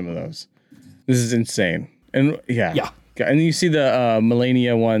seen some of those. This is insane. And yeah. And you see the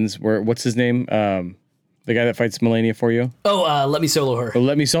Melania ones where, what's his name? The guy that fights Melania for you? Oh, Let Me Solo Her.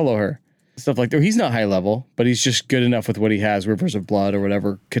 Let Me Solo Her. Stuff like that. He's not high level, but he's just good enough with what he has, Rivers of Blood or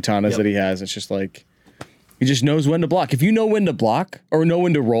whatever katanas that he has. It's just like, he just knows when to block. If you know when to block, or know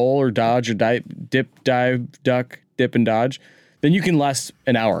when to roll or dodge or dip, dive, duck, dip, and dodge, then you can last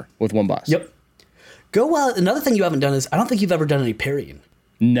an hour with one boss. Yep. Another thing you haven't done is, I don't think you've ever done any parrying.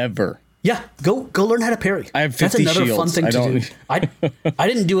 Never. Yeah, go learn how to parry. I have 50 That's another shields. fun thing to do. I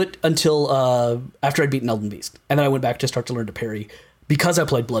didn't do it until after I'd beaten Elden Beast, and then I went back to start to learn to parry because I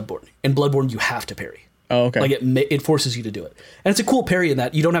played Bloodborne. In Bloodborne, you have to parry. Oh, okay. Like it forces you to do it, and it's a cool parry in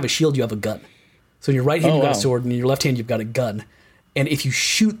that you don't have a shield, you have a gun. So in your right hand you've got a sword, and in your left hand you've got a gun. And if you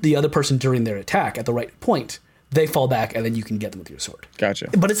shoot the other person during their attack at the right point, they fall back, and then you can get them with your sword. Gotcha.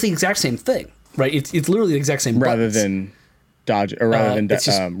 But it's the exact same thing, right? It's literally the exact same. Rather buttons. than dodge, or rather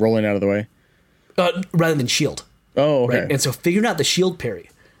than rolling out of the way. Rather than shield. Oh, okay. Right? And so figuring out the shield parry.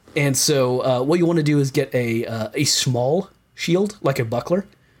 And so what you want to do is get a small shield, like a buckler,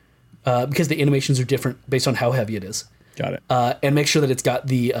 because the animations are different based on how heavy it is. Got it. And make sure that it's got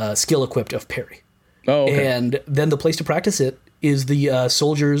the skill equipped of parry. Oh, okay. And then the place to practice it is the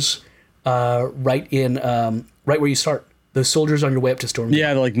soldiers right where you start. Those soldiers on your way up to Stormgate.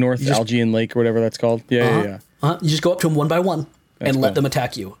 Yeah, the, like North Algean Lake or whatever that's called. Yeah. You just go up to them one by one and let them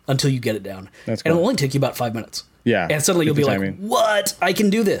attack you until you get it down. That's cool. And cool. it'll only take you about 5 minutes. Yeah. And suddenly you'll be timing. like, what? I can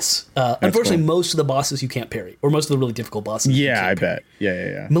do this. Unfortunately, cool. most of the bosses you can't parry, or most of the really difficult bosses. Yeah, I bet.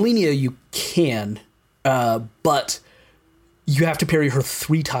 Yeah. Melania, you can, but you have to parry her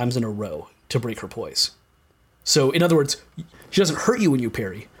 3 times in a row to break her poise. So, in other words, she doesn't hurt you when you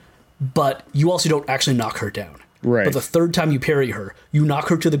parry, but you also don't actually knock her down. Right. But the 3rd time you parry her, you knock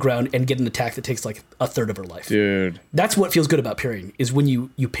her to the ground and get an attack that takes like a third of her life. Dude. That's what feels good about parrying, is when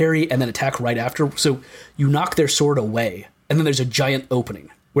you parry and then attack right after. So you knock their sword away, and then there's a giant opening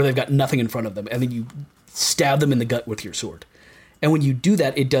where they've got nothing in front of them, and then you stab them in the gut with your sword. And when you do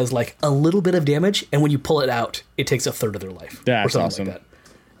that, it does like a little bit of damage, and when you pull it out, it takes a third of their life. That's or something awesome. like that.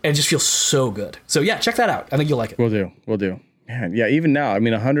 And it just feels so good. So yeah, check that out. I think you'll like it. We'll do. Man, yeah, even now, I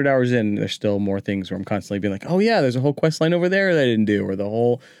mean, 100 hours in, there's still more things where I'm constantly being like, oh yeah, there's a whole quest line over there that I didn't do, or the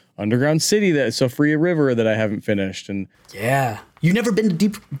whole underground city that's Sofria River that I haven't finished. And yeah, you've never been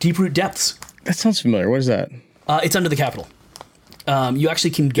to Deep Root Depths. That sounds familiar. What is that? It's under the capital. You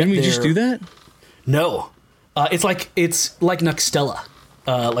actually can get Didn't we there. just do that? No. It's like Nextella,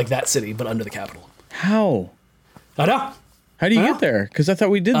 like that city, but under the capital. How? I know. How do you I get know. there? Because I thought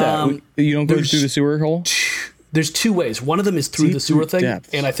we did that. You don't go there's- through the sewer hole? There's two ways. One of them is through Deep the sewer thing,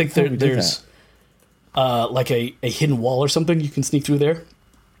 depths. and I think How do we do there's like a hidden wall or something you can sneak through there.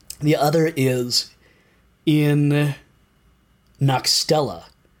 The other is in Noxtella,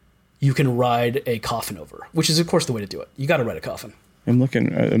 you can ride a coffin over, which is, of course, the way to do it. You got to ride a coffin. I'm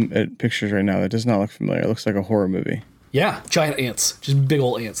looking at pictures right now. That does not look familiar. It looks like a horror movie. Yeah, giant ants, just big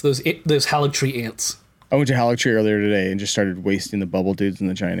old ants. Those Haligtree ants. I went to Haligtree earlier today and just started wasting the bubble dudes and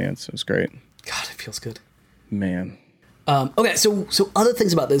the giant ants. It was great. God, it feels good. Man. Okay, so other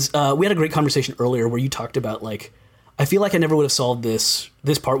things about this. We had a great conversation earlier where you talked about, like, I feel like I never would have solved this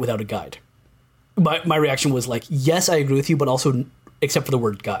part without a guide. My reaction was like, yes, I agree with you, but also except for the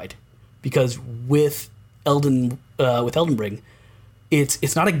word guide, because with Elden Ring,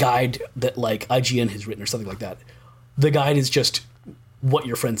 it's not a guide that like IGN has written or something like that. The guide is just what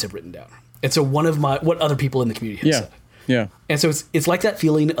your friends have written down, and so what other people in the community have said. Yeah. And so it's like that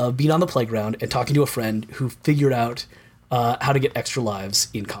feeling of being on the playground and talking to a friend who figured out how to get extra lives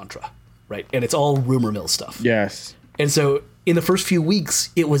in Contra, right? And it's all rumor mill stuff. Yes. And so in the first few weeks,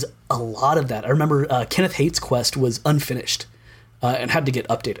 it was a lot of that. I remember Kenneth Haight's quest was unfinished and had to get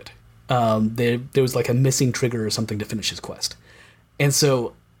updated. There was like a missing trigger or something to finish his quest. And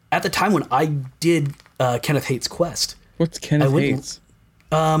so at the time when I did Kenneth Haight's quest, What's Kenneth Haight's?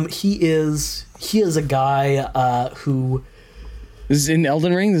 he is a guy who. This is in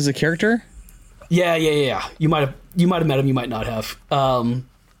Elden Ring? This is a character? Yeah. You might have met him. You might not have.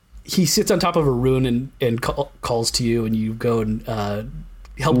 He sits on top of a rune and calls to you, and you go and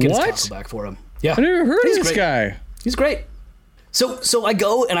help get his castle back for him. Yeah, I never heard of this great. guy. He's great. So I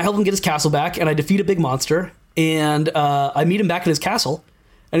go and I help him get his castle back, and I defeat a big monster, and I meet him back at his castle,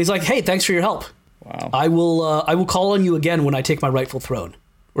 and he's like, "Hey, thanks for your help. Wow. I will call on you again when I take my rightful throne,"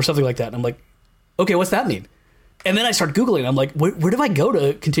 or something like that. And I'm like, "Okay, what's that mean?" And then I start Googling. I'm like, where do I go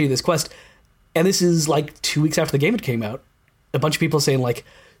to continue this quest? And this is like 2 weeks after the game had came out. A bunch of people saying like,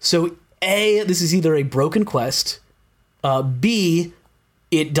 so A, this is either a broken quest, B,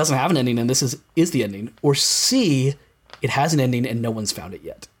 it doesn't have an ending and this is the ending, or C, it has an ending and no one's found it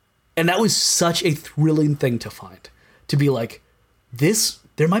yet. And that was such a thrilling thing to find. To be like,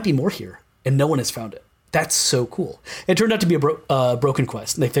 there might be more here and no one has found it. That's so cool. It turned out to be a broken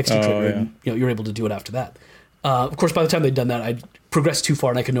quest, and they fixed the trigger, and you're able to do it after that. Of course, by the time they'd done that, I'd progressed too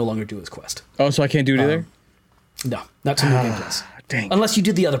far, and I could no longer do his quest. Oh, so I can't do it either? No, not to New Game Plus. Dang. Unless you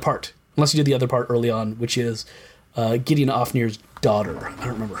did the other part. Unless you did the other part early on, which is Gideon Ofnir's daughter. I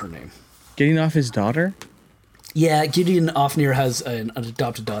don't remember her name. Getting off his daughter? Yeah, Gideon Ofnir has an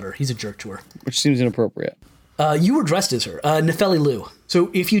adopted daughter. He's a jerk to her. Which seems inappropriate. You were dressed as her, Nefeli Liu.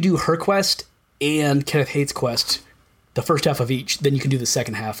 So if you do her quest and Kenneth Haight's quest, the first half of each, then you can do the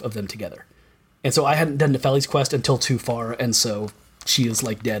second half of them together. And so I hadn't done Nefeli's quest until too far, and so she is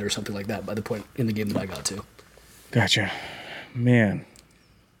like dead or something like that by the point in the game that I got to. Gotcha. Man.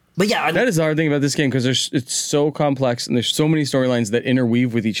 But yeah, That is the hard thing about this game, because it's so complex and there's so many storylines that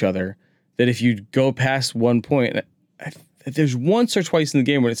interweave with each other that if you go past one point, there's once or twice in the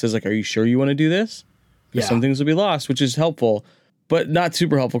game where it says like, "Are you sure you want to do this?" Because some things will be lost, which is helpful, but not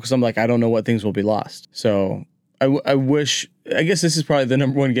super helpful because I'm like, I don't know what things will be lost. So I guess this is probably the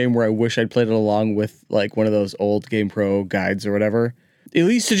number one game where I wish I'd played it along with like one of those old Game Pro guides or whatever, at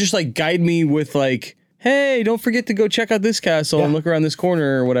least to just like guide me with like, hey, don't forget to go check out this castle and look around this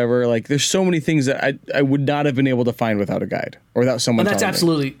corner or whatever. Like there's so many things that I would not have been able to find without a guide or without someone. And that's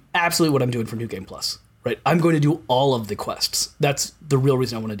telling me. absolutely what I'm doing for New Game Plus. Right, I'm going to do all of the quests. That's the real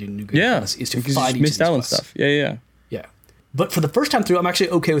reason I want to do New Game Plus, is to because find you each missed of out these on quests. stuff. Yeah. But for the first time through, I'm actually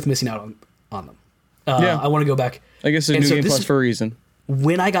okay with missing out on them. I want to go back. I guess there's New Game Plus for a reason.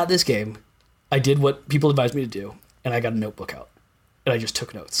 When I got this game, I did what people advised me to do, and I got a notebook out, and I just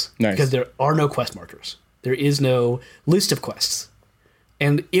took notes. Nice. Because there are no quest markers. There is no list of quests.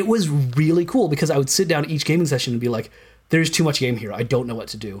 And it was really cool because I would sit down each gaming session and be like, there's too much game here. I don't know what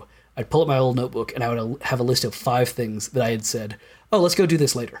to do. I'd pull up my old notebook and I would have a list of 5 things that I had said, oh, let's go do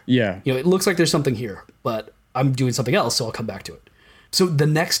this later. Yeah. It looks like there's something here, but I'm doing something else, so I'll come back to it. So the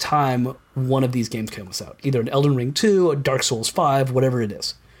next time one of these games comes out, either an Elden Ring 2, a Dark Souls 5, whatever it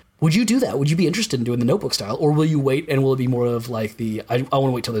is, would you do that? Would you be interested in doing the notebook style? Or will you wait and will it be more of like I want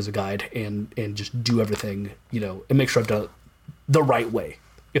to wait till there's a guide and just do everything, and make sure I've done it the right way,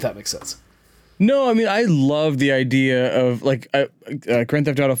 if that makes sense? No, I mean, I love the idea of like Grand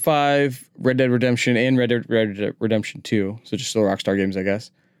Theft Auto 5, Red Dead Redemption, and Red Dead Redemption 2. So just still Rockstar games, I guess.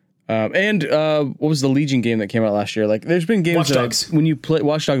 And what was the Legion game that came out last year? Like, there's been games Watch Dogs. when you play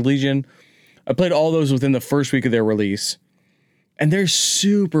Watch Dogs Legion. I played all those within the first week of their release, and they're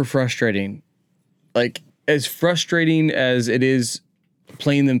super frustrating. Like, as frustrating as it is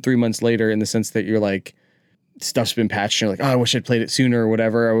playing them 3 months later, in the sense that you're like, stuff's been patched, and you're like, oh, I wish I'd played it sooner or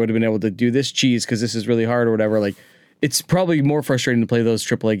whatever. I would have been able to do this cheese because this is really hard or whatever. Like, it's probably more frustrating to play those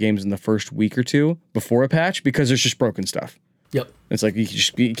AAA games in the first week or two before a patch because there's just broken stuff. Yep. It's like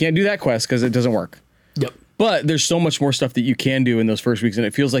you can't do that quest because it doesn't work. Yep. But there's so much more stuff that you can do in those first weeks, and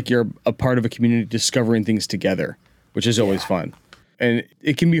it feels like you're a part of a community discovering things together, which is always fun. And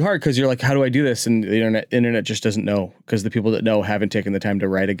it can be hard because you're like, how do I do this? And the internet just doesn't know, because the people that know haven't taken the time to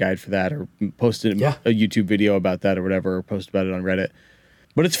write a guide for that or posted a YouTube video about that or whatever, or post about it on Reddit.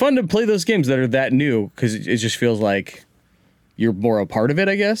 But it's fun to play those games that are that new, because it just feels like you're more a part of it,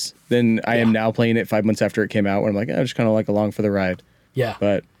 I guess, than I am now playing it 5 months after it came out, when I'm like, I just kind of like along for the ride. Yeah.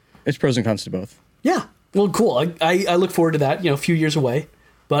 But it's pros and cons to both. Yeah. Well, cool. I look forward to that, a few years away,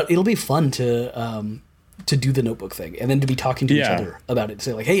 but it'll be fun to do the Notebook thing, and then to be talking to each other about it, to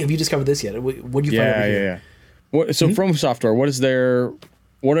say like, hey, have you discovered this yet? What do you find over here? So From Software, what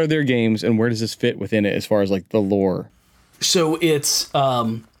are their games, and where does this fit within it as far as like the lore? So it's,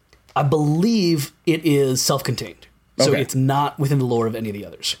 I believe it is self-contained. So it's not within the lore of any of the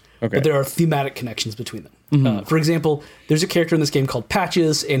others. Okay. But there are thematic connections between them. For example, there's a character in this game called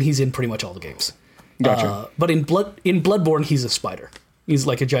Patches, and he's in pretty much all the games. Gotcha. But in Bloodborne, he's a spider. He's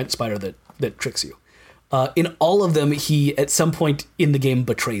like a giant spider that tricks you. In all of them, he at some point in the game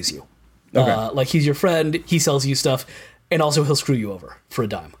betrays you. Like, he's your friend, he sells you stuff, and also he'll screw you over for a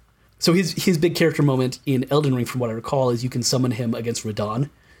dime. So his big character moment in Elden Ring, from what I recall, is you can summon him against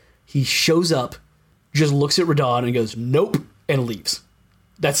Radahn. He shows up, just looks at Radahn and goes, nope, and leaves.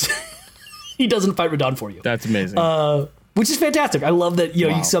 That's he doesn't fight Radahn for you. That's amazing. Which is fantastic. I love that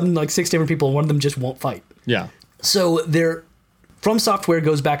you summon like 6 different people and one of them just won't fight. Yeah. So From Software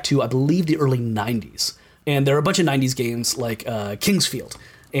goes back to, I believe, the early 90s. And there are a bunch of 90s games like Kingsfield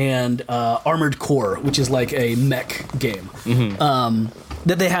and Armored Core, which is like a mech game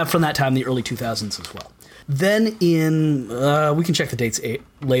that they have from that time, the early 2000s as well. Then we can check the dates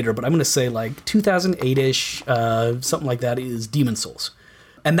later, but I'm going to say like 2008-ish, something like that, is Demon's Souls.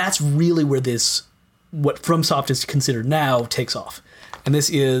 And that's really where what FromSoft is considered now, takes off. And this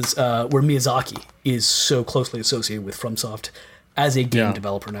is where Miyazaki is so closely associated with FromSoft as a game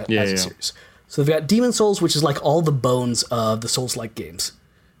developer, not as a series. So they've got Demon's Souls, which is like all the bones of the Souls-like games,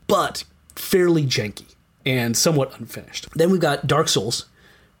 but fairly janky and somewhat unfinished. Then we've got Dark Souls,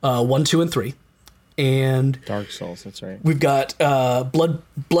 1, 2, and 3. And Dark Souls, that's right. We've got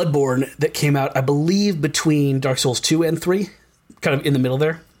Bloodborne that came out, I believe, between Dark Souls 2 and 3, kind of in the middle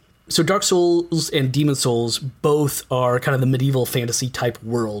there. So Dark Souls and Demon's Souls both are kind of the medieval fantasy type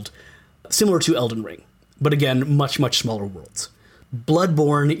world, similar to Elden Ring, but again, much, much smaller worlds.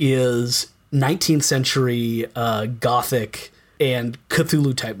 Bloodborne is 19th century Gothic and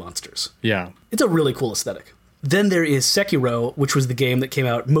Cthulhu type monsters. Yeah. It's a really cool aesthetic. Then there is Sekiro, which was the game that came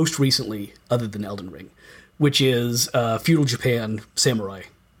out most recently, other than Elden Ring, which is a feudal Japan samurai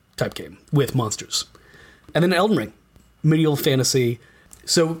type game with monsters. And then Elden Ring, medieval fantasy.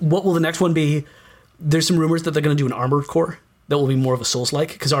 So what will the next one be? There's some rumors that they're going to do an Armored Core that will be more of a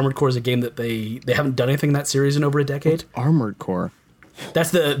Souls-like, because Armored Core is a game that they haven't done anything in that series in over a decade. Armored Core?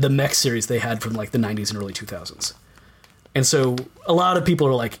 That's the mech series they had from like the 90s and early 2000s. And so a lot of people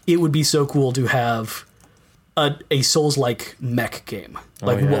are like, it would be so cool to have a Souls-like mech game.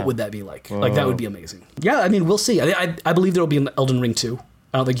 Like, what would that be like? Like, that would be amazing. Yeah, I mean, we'll see. I believe there will be an Elden Ring 2.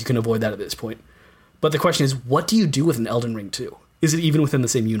 I don't think you can avoid that at this point. But the question is, what do you do with an Elden Ring 2? Is it even within the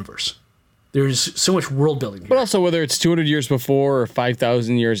same universe? There's so much world building here. But also, whether it's 200 years before or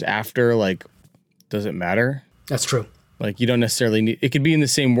 5,000 years after, like, does it matter? That's true. Like, you don't necessarily need... It could be in the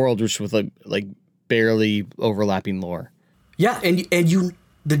same world, just with, like barely overlapping lore. Yeah, and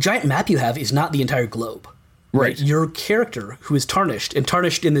the giant map you have is not the entire globe. Right. Your character, who is tarnished, and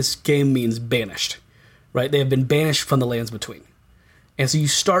tarnished in this game means banished, right? They have been banished from the lands between. And so you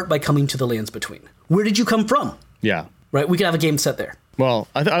start by coming to the lands between. Where did you come from? Yeah. Right? We could have a game set there. Well,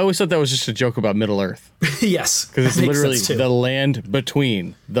 I always thought that was just a joke about Middle-earth. Yes. Because it's literally the land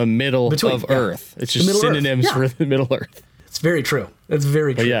between, the middle of Earth. It's just synonyms for the Middle-earth. It's very true. That's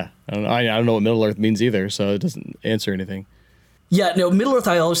very true. But yeah, I don't know what Middle-earth means either, so it doesn't answer anything. Yeah, no, Middle-earth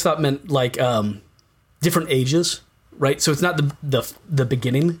I always thought meant like different ages, right? So it's not the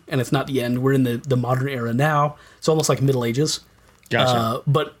beginning and it's not the end. We're in the modern era now. It's almost like Middle Ages. Gotcha.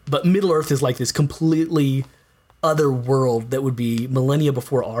 But Middle-earth is like this completely other world that would be millennia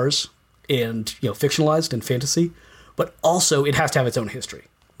before ours, and fictionalized and fantasy, but also it has to have its own history,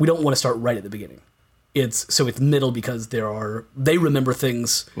 we don't want to start right at the beginning. It's middle because they remember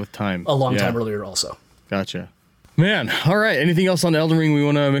things with time, a long time earlier also. Gotcha. Man, all right. Anything else on Elden Ring we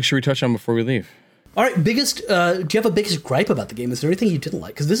want to make sure we touch on before we leave? All right, do you have a biggest gripe about the game? Is there anything you didn't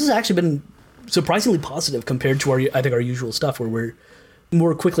like? Because this has actually been surprisingly positive compared to our usual stuff, where we're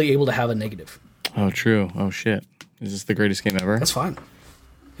more quickly able to have a negative. Oh, true. Oh, shit. Is this the greatest game ever? That's fine,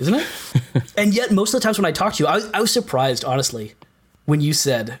 isn't it? And yet, most of the times when I talk to you, I was surprised, honestly, when you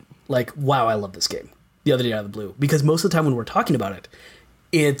said, like, wow, I love this game the other day out of the blue. Because most of the time when we're talking about it,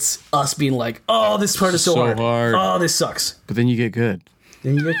 it's us being like, oh, this part is so hard. Oh, this sucks. But then you get good.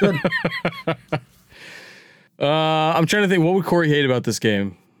 Then you get good. I'm trying to think, what would Corey hate about this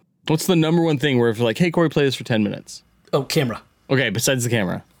game? What's the number one thing where if you're like, hey, Corey, play this for 10 minutes? Oh, camera. Okay, besides the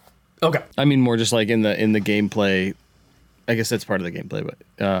camera. Okay. I mean, more just like in the gameplay. I guess that's part of the gameplay, but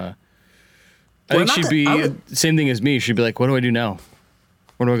I think she'd be same thing as me. She'd be like, what do I do now?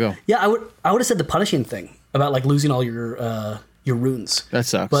 Where do I go? Yeah, I would have said the punishing thing about like losing all your runes. That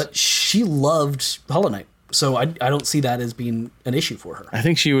sucks. But she loved Hollow Knight, so I don't see that as being an issue for her. I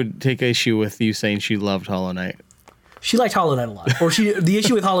think she would take issue with you saying she loved Hollow Knight. She liked Hollow Knight a lot. Or the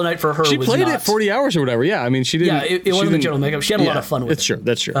issue with Hollow Knight for her was she played it 40 hours or whatever. Yeah, I mean, she didn't. Yeah, it wasn't the general makeup. She had a lot of fun with it.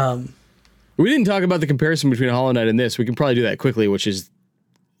 That's true. We didn't talk about the comparison between Hollow Knight and this. We can probably do that quickly, which is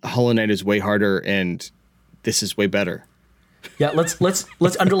Hollow Knight is way harder and this is way better. Yeah, let's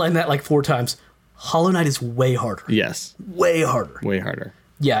underline that like 4 times. Hollow Knight is way harder. Yes. Way harder. Way harder.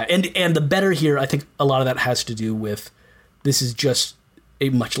 Yeah, and the better here, I think a lot of that has to do with this is just a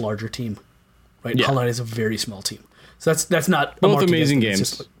much larger team, right? Yeah. Hollow Knight is a very small team. So that's not both amazing games.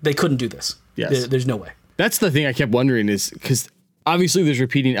 Just, they couldn't do this. Yes. There's no way. That's the thing I kept wondering is because obviously there's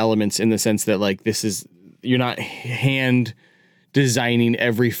repeating elements in the sense that like you're not hand designing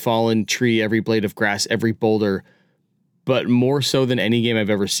every fallen tree, every blade of grass, every boulder, but more so than any game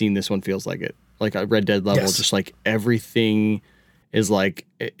I've ever seen, this one feels like it. Like a Red Dead level, just like everything is like,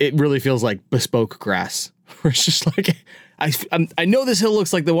 it really feels like bespoke grass. Where it's just like, I know this hill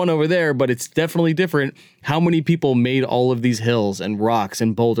looks like the one over there, but it's definitely different. How many people made all of these hills and rocks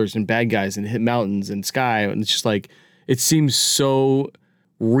and boulders and bad guys and hit mountains and sky? And it's just like, it seems so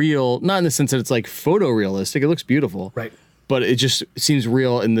real, not in the sense that it's like photorealistic. It looks beautiful. Right. But it just seems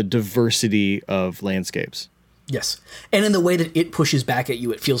real in the diversity of landscapes. Yes. And in the way that it pushes back at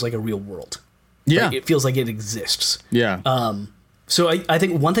you, it feels like a real world. Yeah. Right? It feels like it exists. Yeah. So I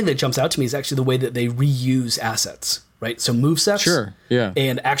think one thing that jumps out to me is actually the way that they reuse assets, right? So movesets. Sure. Yeah.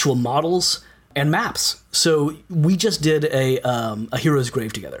 And actual models and maps. So we just did a hero's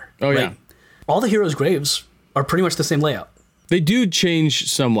grave together. Oh, right? yeah. All the heroes' graves are pretty much the same layout. They do change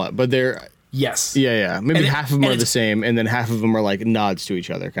somewhat, but they're... Yes. Yeah. Maybe half of them are the same, and then half of them are like nods to each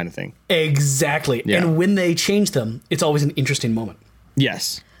other kind of thing. Exactly. Yeah. And when they change them, it's always an interesting moment.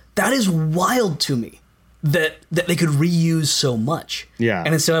 Yes. That is wild to me that they could reuse so much. Yeah.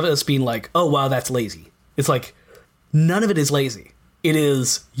 And instead of us being like, oh, wow, that's lazy. It's like, none of it is lazy. It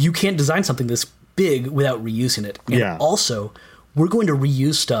is, you can't design something this big without reusing it. And also, we're going to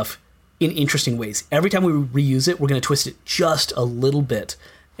reuse stuff in interesting ways. Every time we reuse it, we're going to twist it just a little bit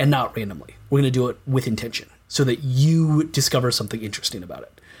and not randomly. We're going to do it with intention so that you discover something interesting about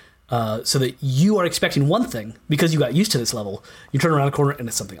it. So that you are expecting one thing because you got used to this level. You turn around a corner and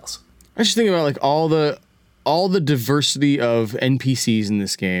it's something else. I just think about like all the diversity of NPCs in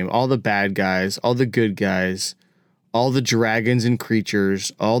this game, all the bad guys, all the good guys, all the dragons and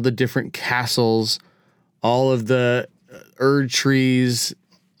creatures, all the different castles, all of the Erd trees,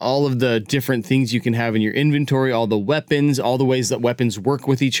 all of the different things you can have in your inventory, all the weapons, all the ways that weapons work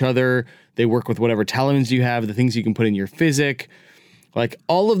with each other. They work with whatever talismans you have, the things you can put in your physic. Like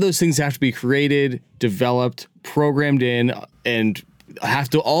all of those things have to be created, developed, programmed in, and have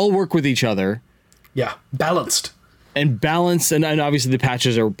to all work with each other. Yeah, balanced. And balanced, and obviously the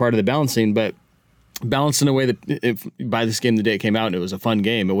patches are part of the balancing, but balanced in a way that if by this game the day it came out and it was a fun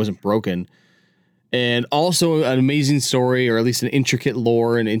game, it wasn't broken. And also an amazing story, or at least an intricate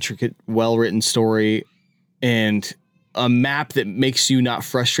lore, an intricate, well-written story, and a map that makes you not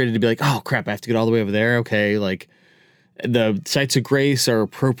frustrated to be like, oh crap, I have to get all the way over there. Okay, like the sites of grace are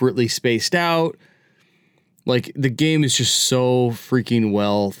appropriately spaced out. Like the game is just so freaking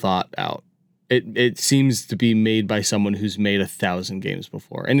well thought out. It seems to be made by someone who's made 1,000 games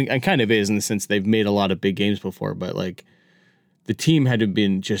before, and it kind of is in the sense they've made a lot of big games before, but like the team had to have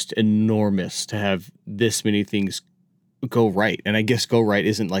been just enormous to have this many things go right. And I guess go right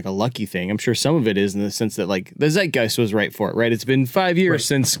isn't like a lucky thing. I'm sure some of it is in the sense that like the zeitgeist was right for it, right? It's been 5 years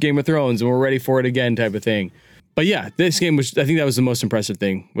since Game of Thrones and we're ready for it again type of thing. But yeah, this game was, I think that was the most impressive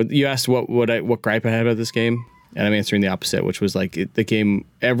thing. You asked what gripe I had about this game. And I'm answering the opposite, which was like the game,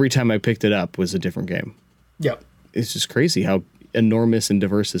 every time I picked it up was a different game. Yep. It's just crazy how enormous and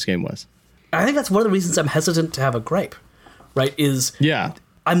diverse this game was. I think that's one of the reasons I'm hesitant to have a gripe, right? Yeah.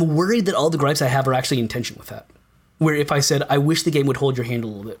 I'm worried that all the gripes I have are actually in tension with that. Where if I said, I wish the game would hold your hand a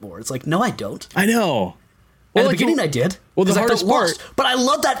little bit more, it's like, no, I don't. I know. At the beginning I did. Well, the 'cause I hardest felt part... lost, but I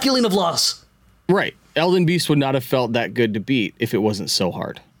love that feeling of loss. Right. Elden Beast would not have felt that good to beat if it wasn't so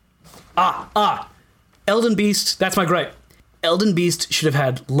hard. Elden Beast, that's my gripe. Elden Beast should have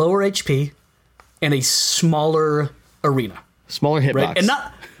had lower HP and a smaller arena. Smaller hitbox. Right? And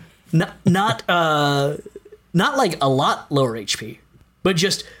not like a lot lower HP, but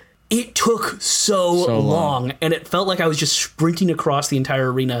just it took so long, and it felt like I was just sprinting across the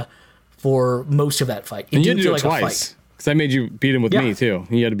entire arena for most of that fight. It and you had didn't to do feel it like twice. Because I made you beat him with me, too.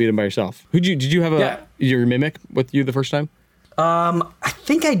 You had to beat him by yourself. Did you have your Mimic with you the first time? I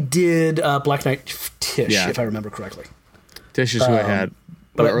think I did Black Knight Tish, if I remember correctly. Tish is who I had.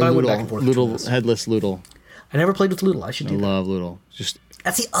 But or I went back and forth Loodle, headless Loodle. I never played with Loodle. I should do that. I love Loodle.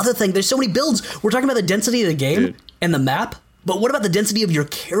 That's the other thing. There's so many builds. We're talking about the density of the game and the map, but what about the density of your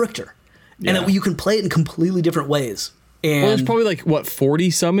character? And that you can play it in completely different ways. And there's probably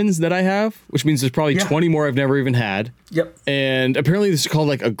 40 summons that I have, which means there's probably 20 more I've never even had. Yep. And apparently this is called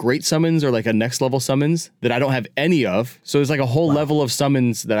a great summons or a next level summons that I don't have any of. So there's a whole level of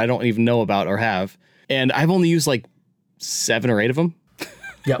summons that I don't even know about or have. And I've only used 7 or 8 of them.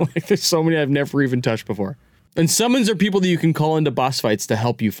 Yep. There's so many I've never even touched before. And summons are people that you can call into boss fights to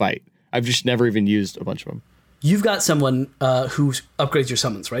help you fight. I've just never even used a bunch of them. You've got someone who upgrades your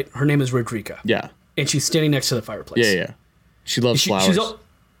summons, right? Her name is Rodrika. Yeah. And she's standing next to the fireplace. Yeah. She loves flowers.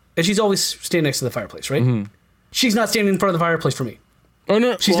 She's always standing next to the fireplace, right? Mm-hmm. She's not standing in front of the fireplace for me. Oh,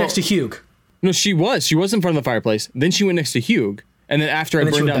 no. She's next to Hugh. No, she was. She was in front of the fireplace. Then she went next to Hugh. And then after I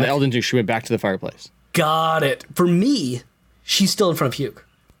burned down the Elden Ring, she went back to the fireplace. Got it. For me, she's still in front of Hugh.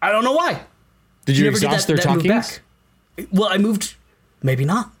 I don't know why. Did you exhaust their talkings? Well, I moved. Maybe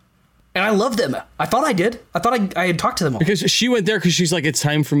not. And I love them. I thought I did. I thought I had talked to them all. Because she went there because she's like, it's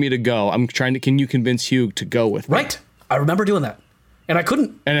time for me to go. Can you convince Hugh to go with me? Right. I remember doing that. And I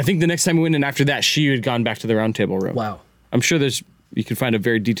couldn't. And I think the next time we went in after that, she had gone back to the round table room. Wow. I'm sure you can find a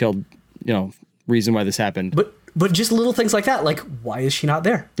very detailed, reason why this happened. But just little things like that, why is she not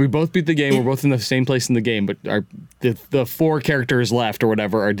there? We both beat the game. We're both in the same place in the game, but the 4 characters left or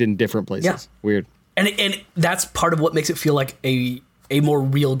whatever are in different places. Yeah. Weird. And that's part of what makes it feel like a more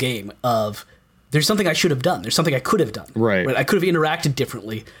real game of there's something I should have done. There's something I could have done. Right. I could have interacted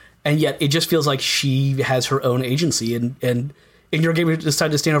differently. And yet it just feels like she has her own agency. And in your game, you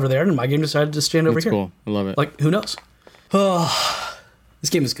decided to stand over there, and in my game decided to stand over here. That's cool. I love it. Who knows? Oh, this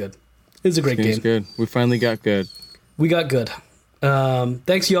game is good. It's a great game. It's good. We finally got good. We got good.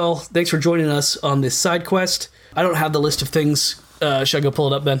 Thanks, y'all. Thanks for joining us on this side quest. I don't have the list of things. Should I go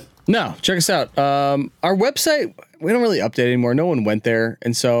pull it up, Ben? No, check us out. Our website, we don't really update anymore. No one went there.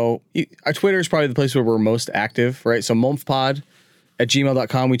 And so our Twitter is probably the place where we're most active, right? So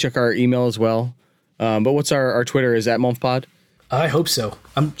monthpod@gmail.com. We check our email as well. But what's our Twitter? Is at monthpod? I hope so.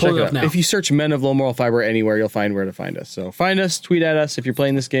 I'm pulling it up now. If you search Men of Low Moral Fiber anywhere, you'll find where to find us. So find us, tweet at us. If you're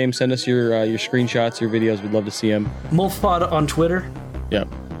playing this game, send us your screenshots, your videos. We'd love to see them. Molfpod on Twitter. Yep.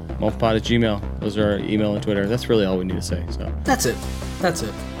 Monthpod@gmail. Those are our email and Twitter. That's really all we need to say. So That's it.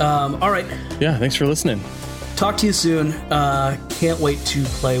 All right. Yeah, thanks for listening. Talk to you soon. Can't wait to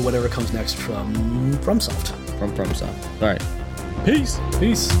play whatever comes next from FromSoft. From FromSoft. All right. Peace.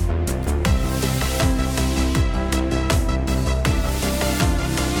 Peace.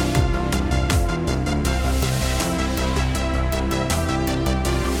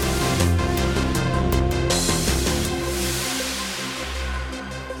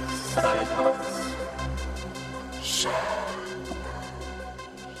 Side